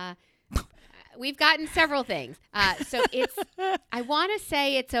we've gotten several things. So I want to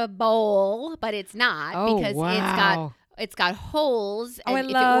say it's a bowl, but it's not because it's got holes. Oh, I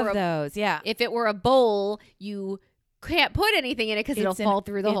love those. Yeah. If it were a bowl, you can't put anything in it because it'll fall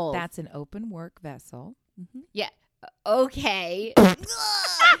through the hole. That's an open work vessel. Mm-hmm. Yeah. Okay.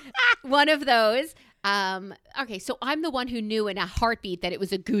 One of those. Okay, so I'm the one who knew in a heartbeat that it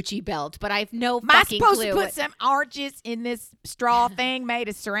was a Gucci belt, but I have no fucking clue. Am I supposed to put some arches in this straw thing made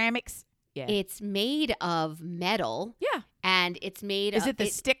of ceramics? Yeah. It's made of metal. Yeah. And it's made of... Is it the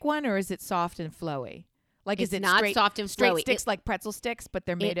stick one or is it soft and flowy? Like, it's is it not soft and flowy. Straight sticks like pretzel sticks, but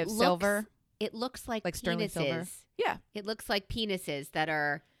they're made of silver? It looks like sterling penises. Silver. Yeah. It looks like penises that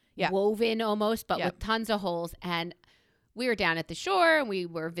are woven almost, but with tons of holes. And we were down at the shore and we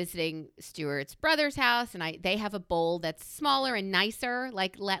were visiting Stuart's brother's house, and they have a bowl that's smaller and nicer,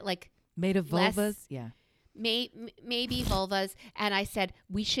 like made of vulvas. Maybe vulvas. And I said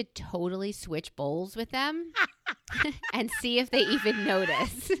we should totally switch bowls with them and see if they even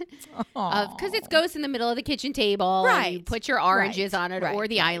notice, because it goes in the middle of the kitchen table. Right. And you put your oranges on it, or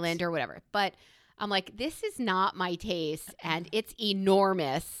the island or whatever. But I'm like, this is not my taste, and it's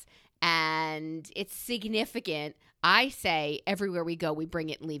enormous and it's significant. I say everywhere we go, we bring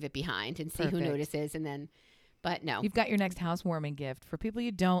it and leave it behind and see who notices. And then, but no. You've got your next housewarming gift for people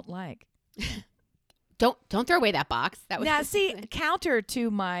you don't like. Don't throw away that box. That was now, see, counter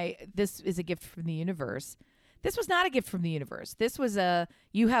to this is a gift from the universe. This was not a gift from the universe. This was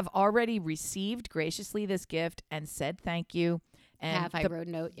you have already received graciously this gift and said thank you. And I wrote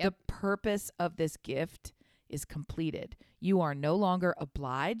a note. Yep. The purpose of this gift is completed. You are no longer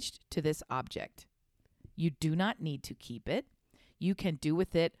obliged to this object. You do not need to keep it. You can do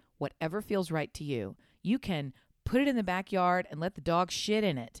with it whatever feels right to you. You can put it in the backyard and let the dog shit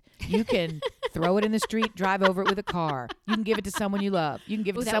in it. You can throw it in the street, drive over it with a car. You can give it to someone you love. You can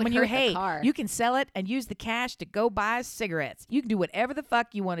give it to someone you hate. You can sell it and use the cash to go buy cigarettes. You can do whatever the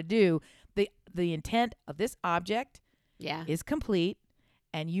fuck you want to do. The intent of this object is complete,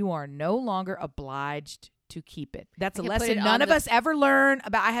 and you are no longer obliged to keep it. That's a lesson none of us ever learn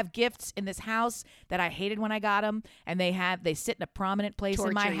about. I have gifts in this house that I hated when I got them, and they sit in a prominent place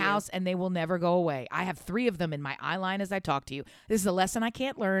in my house, and they will never go away. I have 3 of them in my eye line as I talk to you. This is a lesson I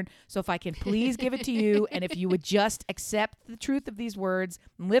can't learn, so if I can please give it to you, and if you would just accept the truth of these words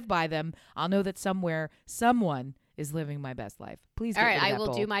and live by them, I'll know that somewhere, someone is living my best life. Please get rid of that bowl. I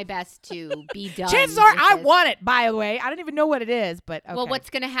will do my best to be done. Chances are I want it, by the way. I don't even know what it is, but okay. Well, what's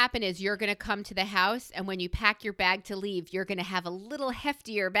going to happen is you're going to come to the house, and when you pack your bag to leave, you're going to have a little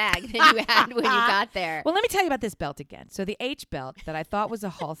heftier bag than you had when you got there. Well, let me tell you about this belt again. So the H belt that I thought was a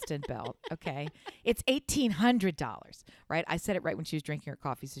Halston belt, okay, it's $1,800, right? I said it right when she was drinking her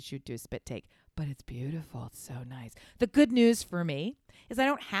coffee, so she would do a spit take. But it's beautiful. It's so nice. The good news for me is I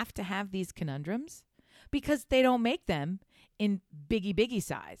don't have to have these conundrums, because they don't make them in biggie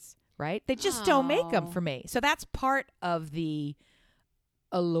size, right? They just don't make them for me. So that's part of the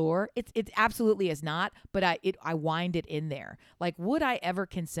allure. It absolutely is not, but I wind it in there. Like, would I ever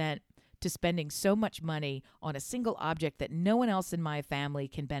consent to spending so much money on a single object that no one else in my family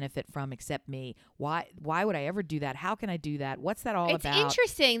can benefit from except me? Why would I ever do that? How can I do that? What's that all about? It's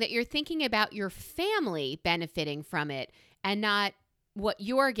interesting that you're thinking about your family benefiting from it and not what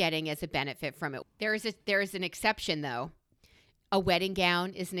you're getting as a benefit from it. There is an exception, though. A wedding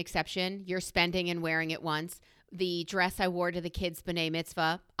gown is an exception. You're spending and wearing it once. The dress I wore to the kids' B'nai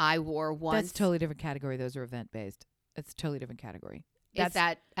Mitzvah, I wore once. That's a totally different category. Those are event-based. It's a totally different category.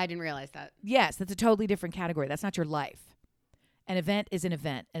 I didn't realize that. Yes, that's a totally different category. That's not your life. An event is an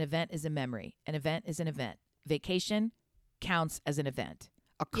event. An event is a memory. An event is an event. Vacation counts as an event.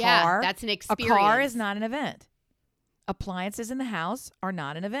 A car, that's an experience. A car is not an event. Appliances in the house are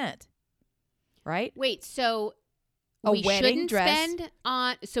not an event, right? Wait, so we shouldn't spend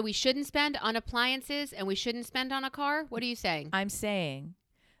on appliances and we shouldn't spend on a car? What are you saying? I'm saying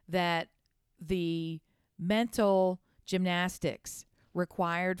that the mental gymnastics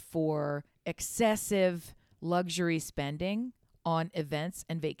required for excessive luxury spending on events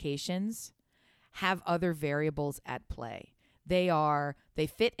and vacations have other variables at play. They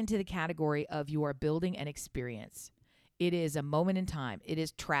fit into the category of you are building an experience. It is a moment in time. It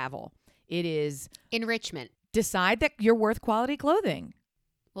is travel. It is enrichment. Decide that you're worth quality clothing.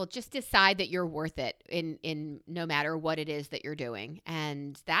 Well, just decide that you're worth it in no matter what it is that you're doing.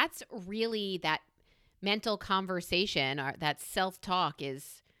 And that's really that mental conversation, or that self-talk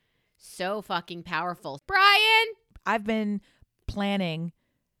is so fucking powerful. Brian! I've been planning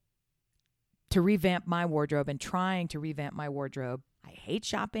to revamp my wardrobe and trying to revamp my wardrobe. I hate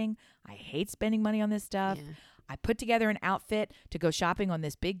shopping. I hate spending money on this stuff. Yeah. I put together an outfit to go shopping on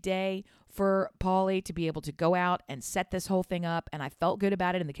this big day for Paulie to be able to go out and set this whole thing up. And I felt good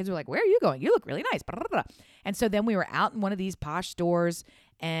about it. And the kids were like, where are you going? You look really nice. And so then we were out in one of these posh stores.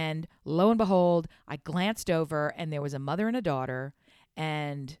 And lo and behold, I glanced over and there was a mother and a daughter.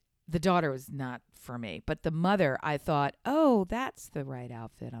 And the daughter was not for me. But the mother, I thought, oh, that's the right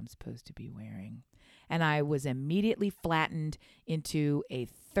outfit I'm supposed to be wearing. And I was immediately flattened into a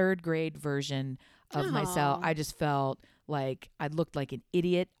third grade version of myself. I just felt like I looked like an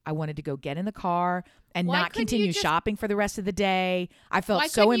idiot. I wanted to go get in the car and not continue shopping for the rest of the day. I felt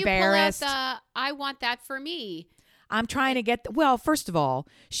so embarrassed. You pull out I want that for me. I'm trying to get well, first of all,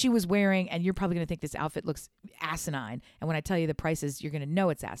 she was wearing, and you're probably going to think this outfit looks asinine. And when I tell you the prices, you're going to know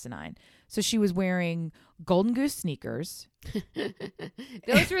it's asinine. So she was wearing Golden Goose sneakers.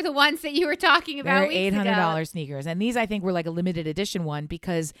 Those were the ones that you were talking about. They're $800 sneakers. And these, I think, were like a limited edition one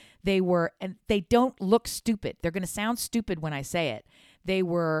because they were, and they don't look stupid. They're going to sound stupid when I say it. They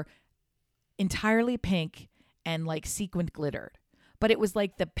were entirely pink and like sequined glittered. But it was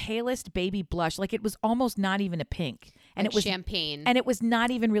like the palest baby blush. Like it was almost not even a pink. And like it was champagne. And it was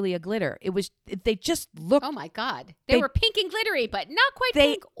not even really a glitter. They just looked. Oh my God. They were pink and glittery, but not quite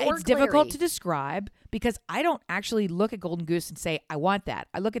pink or It's glittery. difficult to describe because I don't actually look at Golden Goose and say, I want that.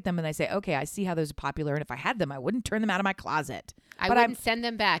 I look at them and I say, okay, I see how those are popular. And if I had them, I wouldn't turn them out of my closet. I wouldn't send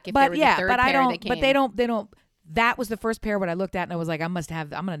them back if they were the third pair that came. But they don't. That was the first pair what I looked at and I was like, I'm going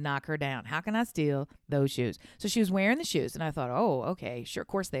to knock her down. How can I steal those shoes? So she was wearing the shoes and I thought, oh, okay, sure. Of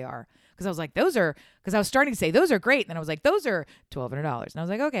course they are. Because I was like, because I was starting to say those are great. And then I was like, those are $1,200. And I was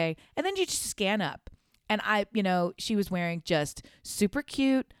like, okay. And then you just scan up and she was wearing just super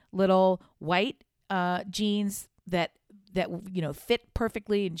cute little white jeans that fit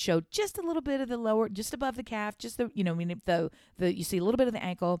perfectly and showed just a little bit of the lower, just above the calf, just the you see a little bit of the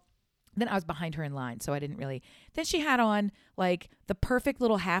ankle. Then I was behind her in line, so I didn't really. Then she had on like the perfect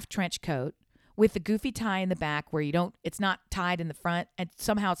little half trench coat with the goofy tie in the back where it's not tied in the front. And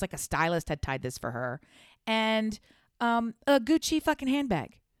somehow it's like a stylist had tied this for her. And a Gucci fucking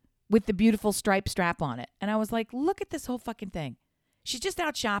handbag with the beautiful striped strap on it. And I was like, look at this whole fucking thing. She's just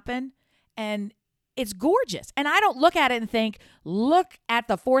out shopping and it's gorgeous. And I don't look at it and think, look at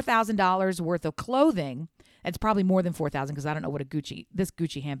the $4,000 worth of clothing. It's probably more than $4,000 because I don't know what this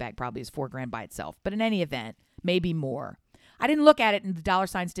Gucci handbag probably is $4,000 by itself. But in any event, maybe more. I didn't look at it and the dollar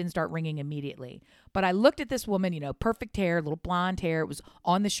signs didn't start ringing immediately. But I looked at this woman, perfect hair, little blonde hair. It was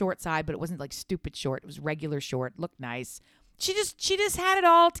on the short side, but it wasn't like stupid short. It was regular short. Looked nice. She just had it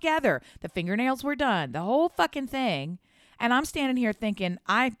all together. The fingernails were done. The whole fucking thing. And I'm standing here thinking,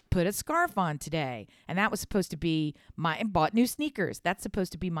 I put a scarf on today. And that was supposed to be bought new sneakers. That's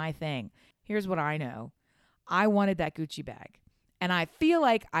supposed to be my thing. Here's what I know. I wanted that Gucci bag. And I feel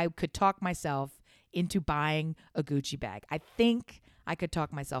like I could talk myself into buying a Gucci bag. I think I could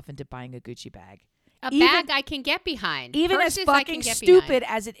talk myself into buying a Gucci bag. Bag I can get behind. Even Purses as fucking stupid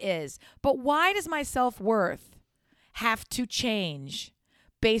as it is. But why does my self-worth have to change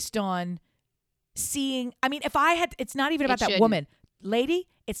based on seeing? I mean, it's not even about that woman. Lady,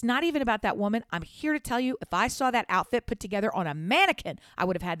 it's not even about that woman. I'm here to tell you, if I saw that outfit put together on a mannequin, I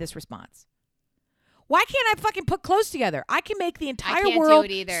would have had this response. Why can't I fucking put clothes together? I can make the entire world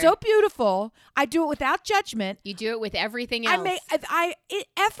so beautiful. I do it without judgment. You do it with everything else. I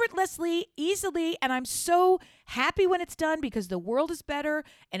effortlessly, easily, and I'm so happy when it's done because the world is better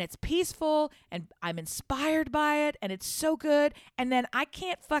and it's peaceful and I'm inspired by it and it's so good. And then I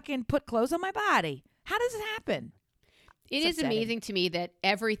can't fucking put clothes on my body. How does it happen? It is amazing to me that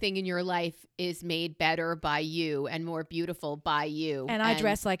everything in your life is made better by you and more beautiful by you. And I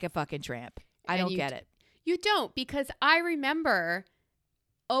dress like a fucking tramp. I don't get it. You don't, because I remember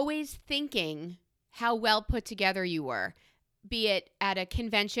always thinking how well put together you were, be it at a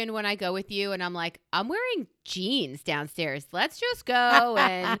convention when I go with you and I'm like, I'm wearing jeans downstairs. Let's just go.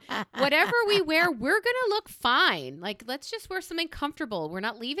 And whatever we wear, we're going to look fine. Like, let's just wear something comfortable. We're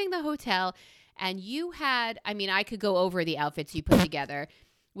not leaving the hotel. And you had, I could go over the outfits you put together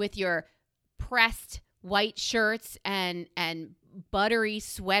with your pressed white shirts and buttery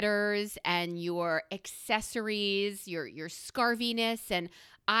sweaters and your accessories, your scarviness, and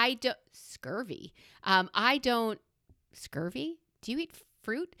I don't scurvy. Scurvy? Do you eat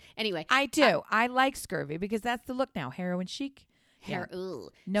fruit? Anyway, I do. I like scurvy because that's the look now. Heroin chic.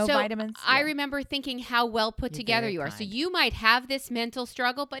 No vitamins. I remember thinking how well put together you are. So you might have this mental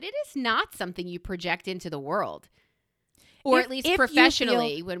struggle, but it is not something you project into the world. Or at least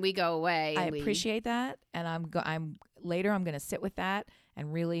professionally when we go away. I appreciate that. And I'm later I'm going to sit with that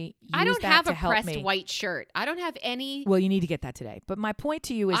and really use I don't that have to a help pressed me. white shirt. I don't have any. Well, you need to get that today. But my point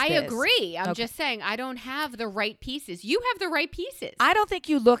to you is I this. agree. I'm Okay. just saying I don't have the right pieces. You have the right pieces. I don't think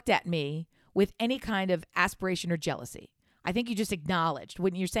you looked at me with any kind of aspiration or jealousy. I think you just acknowledged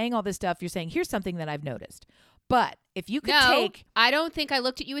when you're saying all this stuff, you're saying, here's something that I've noticed. But if you could take. I don't think I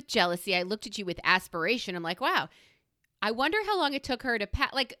looked at you with jealousy. I looked at you with aspiration. I'm like, wow, I wonder how long it took her to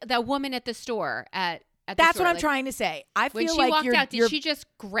like the woman at the store at the That's store. what I'm Like, trying to say. I feel when she like walked you're, out, did she just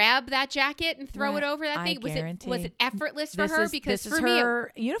grab that jacket and throw it over that I thing? guarantee. Was it effortless for her? Because this for is me,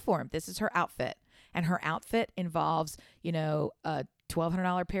 her uniform. This is her outfit. And her outfit involves, a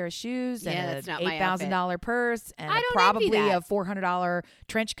 $1,200 pair of shoes Yeah, and that's an not my $8,000 purse and I don't probably envy a that. $400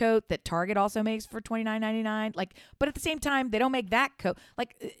 trench coat that Target also makes for $29.99. Like, but at the same time, they don't make that coat.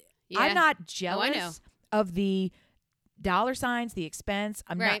 Like, Yeah. I'm not I know. jealous of the dollar signs, the expense.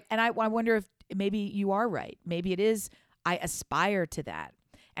 I'm not, Right. and I wonder if maybe you are right. Maybe it is. I aspire to that.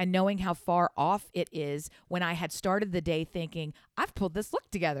 And knowing how far off it is when I had started the day thinking, I've pulled this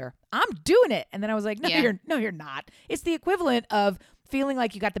look together. I'm doing it. And then I was like, no, Yeah. you're not. It's the equivalent of feeling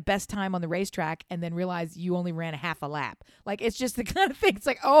like you got the best time on the racetrack and then realize you only ran a half a lap. Like, it's just the kind of thing. It's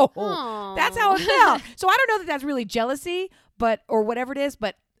like, Aw. that's how it felt. So I don't know that that's really jealousy, or whatever it is.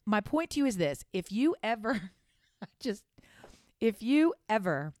 But my point to you is this. If you ever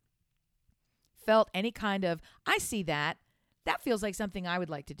felt any kind of, I see that feels like something I would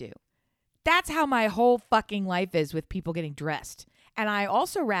like to do. That's how my whole fucking life is with people getting dressed. And I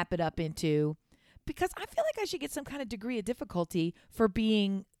also wrap it up into, because I feel like I should get some kind of degree of difficulty for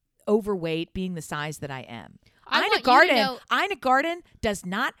being overweight, being the size that I am. Ina Garden does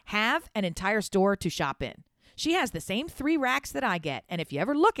not have an entire store to shop in. She has the same 3 racks that I get. And if you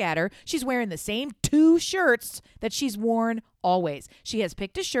ever look at her, she's wearing the same 2 shirts that she's worn always. She has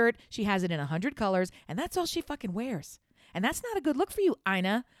picked a shirt. She has it in 100 colors. And that's all she fucking wears. And that's not a good look for you,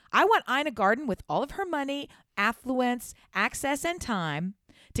 Ina. I want Ina Garden with all of her money, affluence, access, and time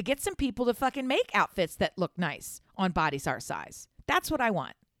to get some people to fucking make outfits that look nice on bodies our size. That's what I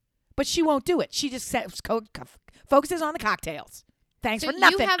want. But she won't do it. She just focuses on the cocktails. Thanks for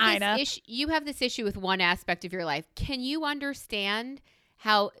nothing, Ina. You have this issue with one aspect of your life. Can you understand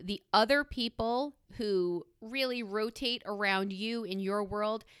how the other people who really rotate around you in your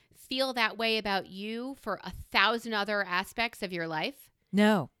world feel that way about you for 1,000 other aspects of your life?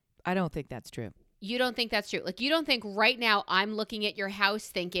 No, I don't think that's true. You don't think that's true? Like, you don't think right now I'm looking at your house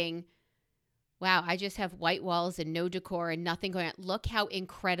thinking, wow, I just have white walls and no decor and nothing going on. Look how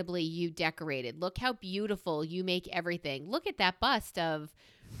incredibly you decorated. Look how beautiful you make everything. Look at that bust of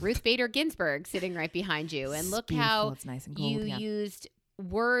Ruth Bader Ginsburg sitting right behind you. And look how it's nice and gold, you used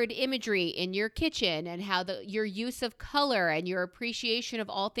word imagery in your kitchen and how your use of color and your appreciation of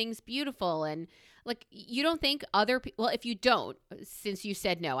all things beautiful. And like, you don't think other people, well, if you don't, since you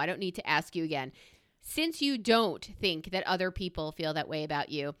said no, I don't need to ask you again. Since you don't think that other people feel that way about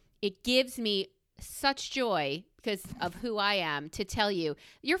you, it gives me such joy because of who I am to tell you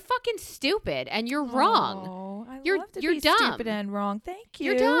you're fucking stupid and you're wrong. Oh, You're dumb. Stupid and wrong. Thank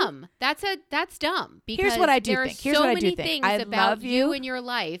you. You're dumb. That's dumb. Because Here's what I do there think. are Here's so what I many do think. things I about love you you in your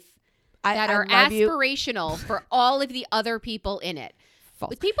life I that are love you. aspirational for all of the other people in it.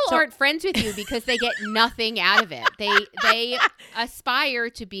 False. People aren't friends with you because they get nothing out of it. They aspire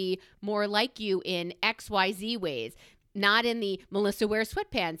to be more like you in XYZ ways, not in the Melissa wears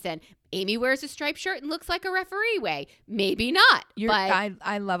sweatpants and Amy wears a striped shirt and looks like a referee way. Maybe not.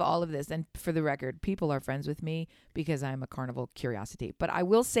 I love all of this. And for the record, people are friends with me because I'm a carnival curiosity. But I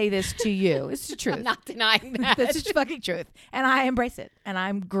will say this to you. It's the truth. I'm not denying that. This is fucking truth. And I embrace it. And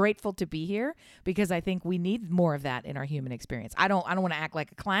I'm grateful to be here because I think we need more of that in our human experience. I don't want to act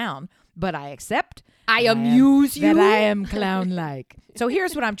like a clown, but I accept I amuse you. that I am clown-like. So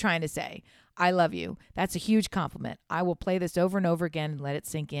here's what I'm trying to say. I love you. That's a huge compliment. I will play this over and over again and let it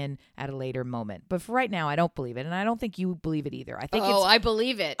sink in at a later moment. But for right now, I don't believe it. And I don't think you believe it either. I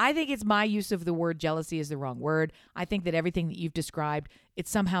believe it. I think it's my use of the word jealousy is the wrong word. I think that everything that you've described, it's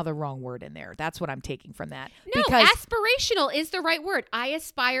somehow the wrong word in there. That's what I'm taking from that. No, aspirational is the right word. I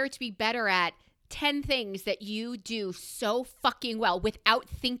aspire to be better at 10 things that you do so fucking well without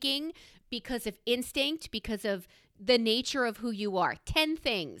thinking, because of instinct, because of the nature of who you are. 10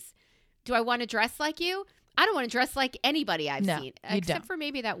 things. Do I want to dress like you? I don't want to dress like anybody I've seen, except for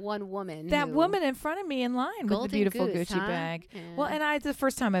maybe that one woman. That woman in front of me in line with the beautiful Gucci bag. Yeah. Well, and it's the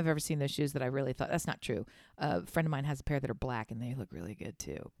first time I've ever seen those shoes that I really thought, that's not true. A friend of mine has a pair that are black and they look really good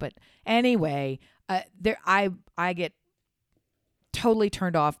too. But anyway, I get totally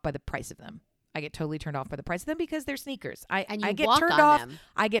turned off by the price of them. I get totally turned off by the price of them because they're sneakers. I get turned off.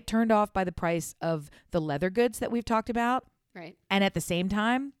 I get turned off by the price of the leather goods that we've talked about. Right. And at the same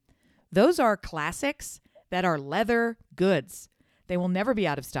time, those are classics that are leather goods. They will never be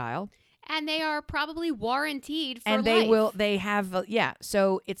out of style. And they are probably warranted for And life. they have,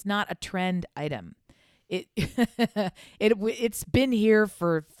 so it's not a trend item. It's been here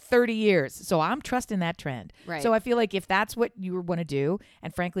for 30 years. So I'm trusting that trend. Right. So I feel like if that's what you want to do,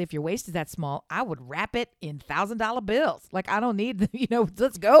 and frankly, if your waist is that small, I would wrap it in $1,000 bills. Like, I don't need,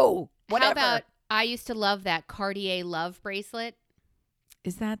 let's go. Whatever. How about, I used to love that Cartier Love bracelet.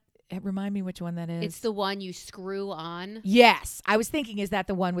 Is that, remind me which one that is? It's the one you screw on. Yes. I was thinking, is that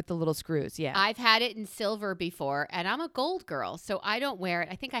the one with the little screws? Yeah. I've had it in silver before, and I'm a gold girl, so I don't wear it.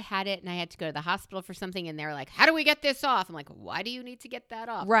 I think I had it, and I had to go to the hospital for something, and they're like, how do we get this off? I'm like, why do you need to get that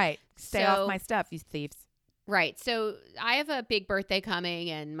off? Right. Stay So- off my stuff, you thieves. Right. So I have a big birthday coming,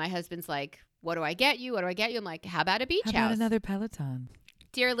 and my husband's like, what do I get you? What do I get you? I'm like, how about a beach How house? about another Peloton?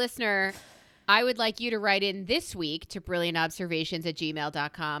 Dear listener, I would like you to write in this week to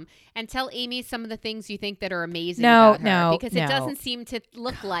brilliantobservations@gmail.com and tell Amy some of the things you think that are amazing about her. Because it doesn't seem to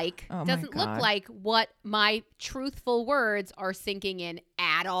look like, Oh my doesn't look God. like what my truthful words are sinking in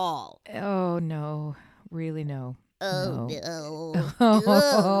at all. Oh, no. Really, no. Oh, No. no.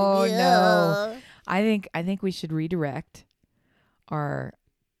 Oh, no. I think we should redirect our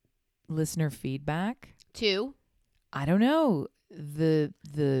listener feedback. Two. I don't know. The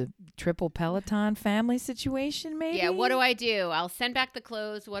triple Peloton family situation, maybe? Yeah, what do I do? I'll send back the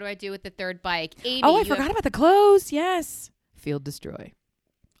clothes. What do I do with the third bike? Amy, Oh, I you forgot about the clothes. Yes. Field destroy.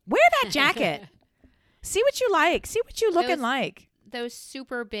 Wear that jacket. See what you like. See what you looking Those- like. Those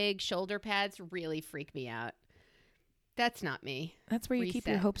super big shoulder pads really freak me out. That's not me. That's where you keep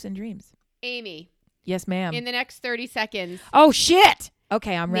your Reset. hopes and dreams. Amy, Yes, ma'am. in the next 30 seconds, Oh, shit.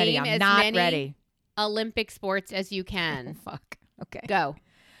 Okay, I'm ready. Name I'm as not many ready. Olympic sports as you Oh, can. fuck. Okay. Go.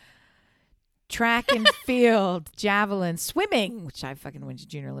 Track and field, javelin, swimming, which I fucking went to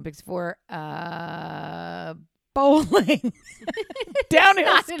Junior Olympics for. Bowling, downhill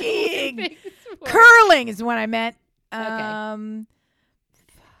Not an skiing, Olympic sport. curling is what I meant. Okay.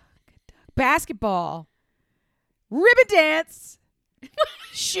 Basketball, ribbon dance,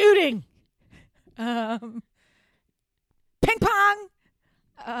 shooting, ping pong.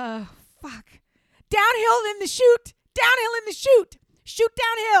 Fuck. Downhill in the shoot. Downhill in the shoot. Shoot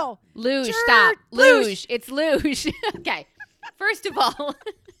downhill. Luge, Sure, stop. luge. Luge. It's luge. Okay. First of all,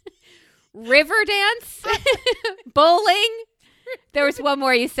 river dance, bowling. There was one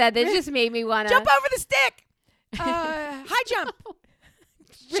more you said that just made me want to Jump over the stick. High jump.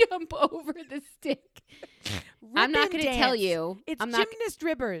 jump over the stick. I'm not Ribbon going to tell dance. you. It's I'm not. gymnast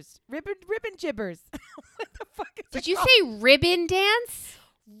ribbers. Ribbon jibbers. What the fuck is Did it you called? say ribbon dance?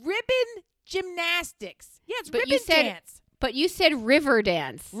 Ribbon gymnastics? Yeah, it's But ribbon you said- dance. But you said river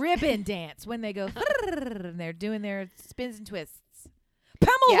dance. Ribbon dance when they go and they're doing their spins and twists.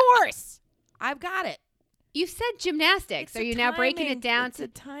 Pummel Yeah. horse. I've got it. You said gymnastics. It's Are a you now breaking timing- it down It's to? a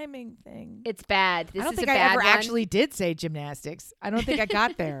timing thing. It's bad. This I don't is think a I bad ever one. actually did say gymnastics. I don't think I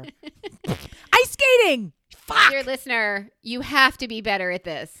got there. Ice skating. Fuck. Dear listener, you have to be better at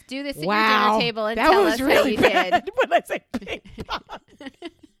this. Do this at Wow. your dinner table and that tell was us really how you bad did. when I say ping pong.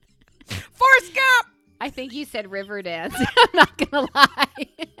 Forrest Gump. I think you said river dance. I'm not gonna lie.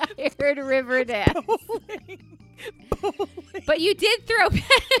 I heard river dance, Bowling. Bowling. but you did throw. Wait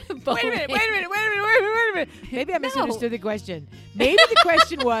a minute. Maybe I misunderstood the question. Maybe the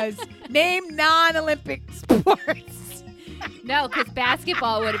question was name non-Olympic sports. No, because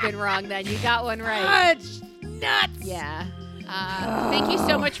basketball would have been wrong. Then you got one right. Nuts. Yeah. Thank you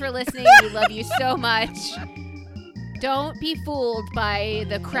so much for listening. We love you so much. Don't be fooled by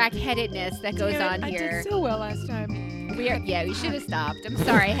the crack-headedness that goes on I here. did so well last time. We should have stopped. I'm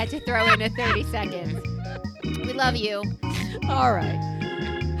sorry. I had to throw in a 30 seconds. We love you. All right.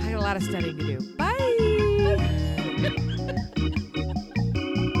 I got a lot of studying to do. Bye.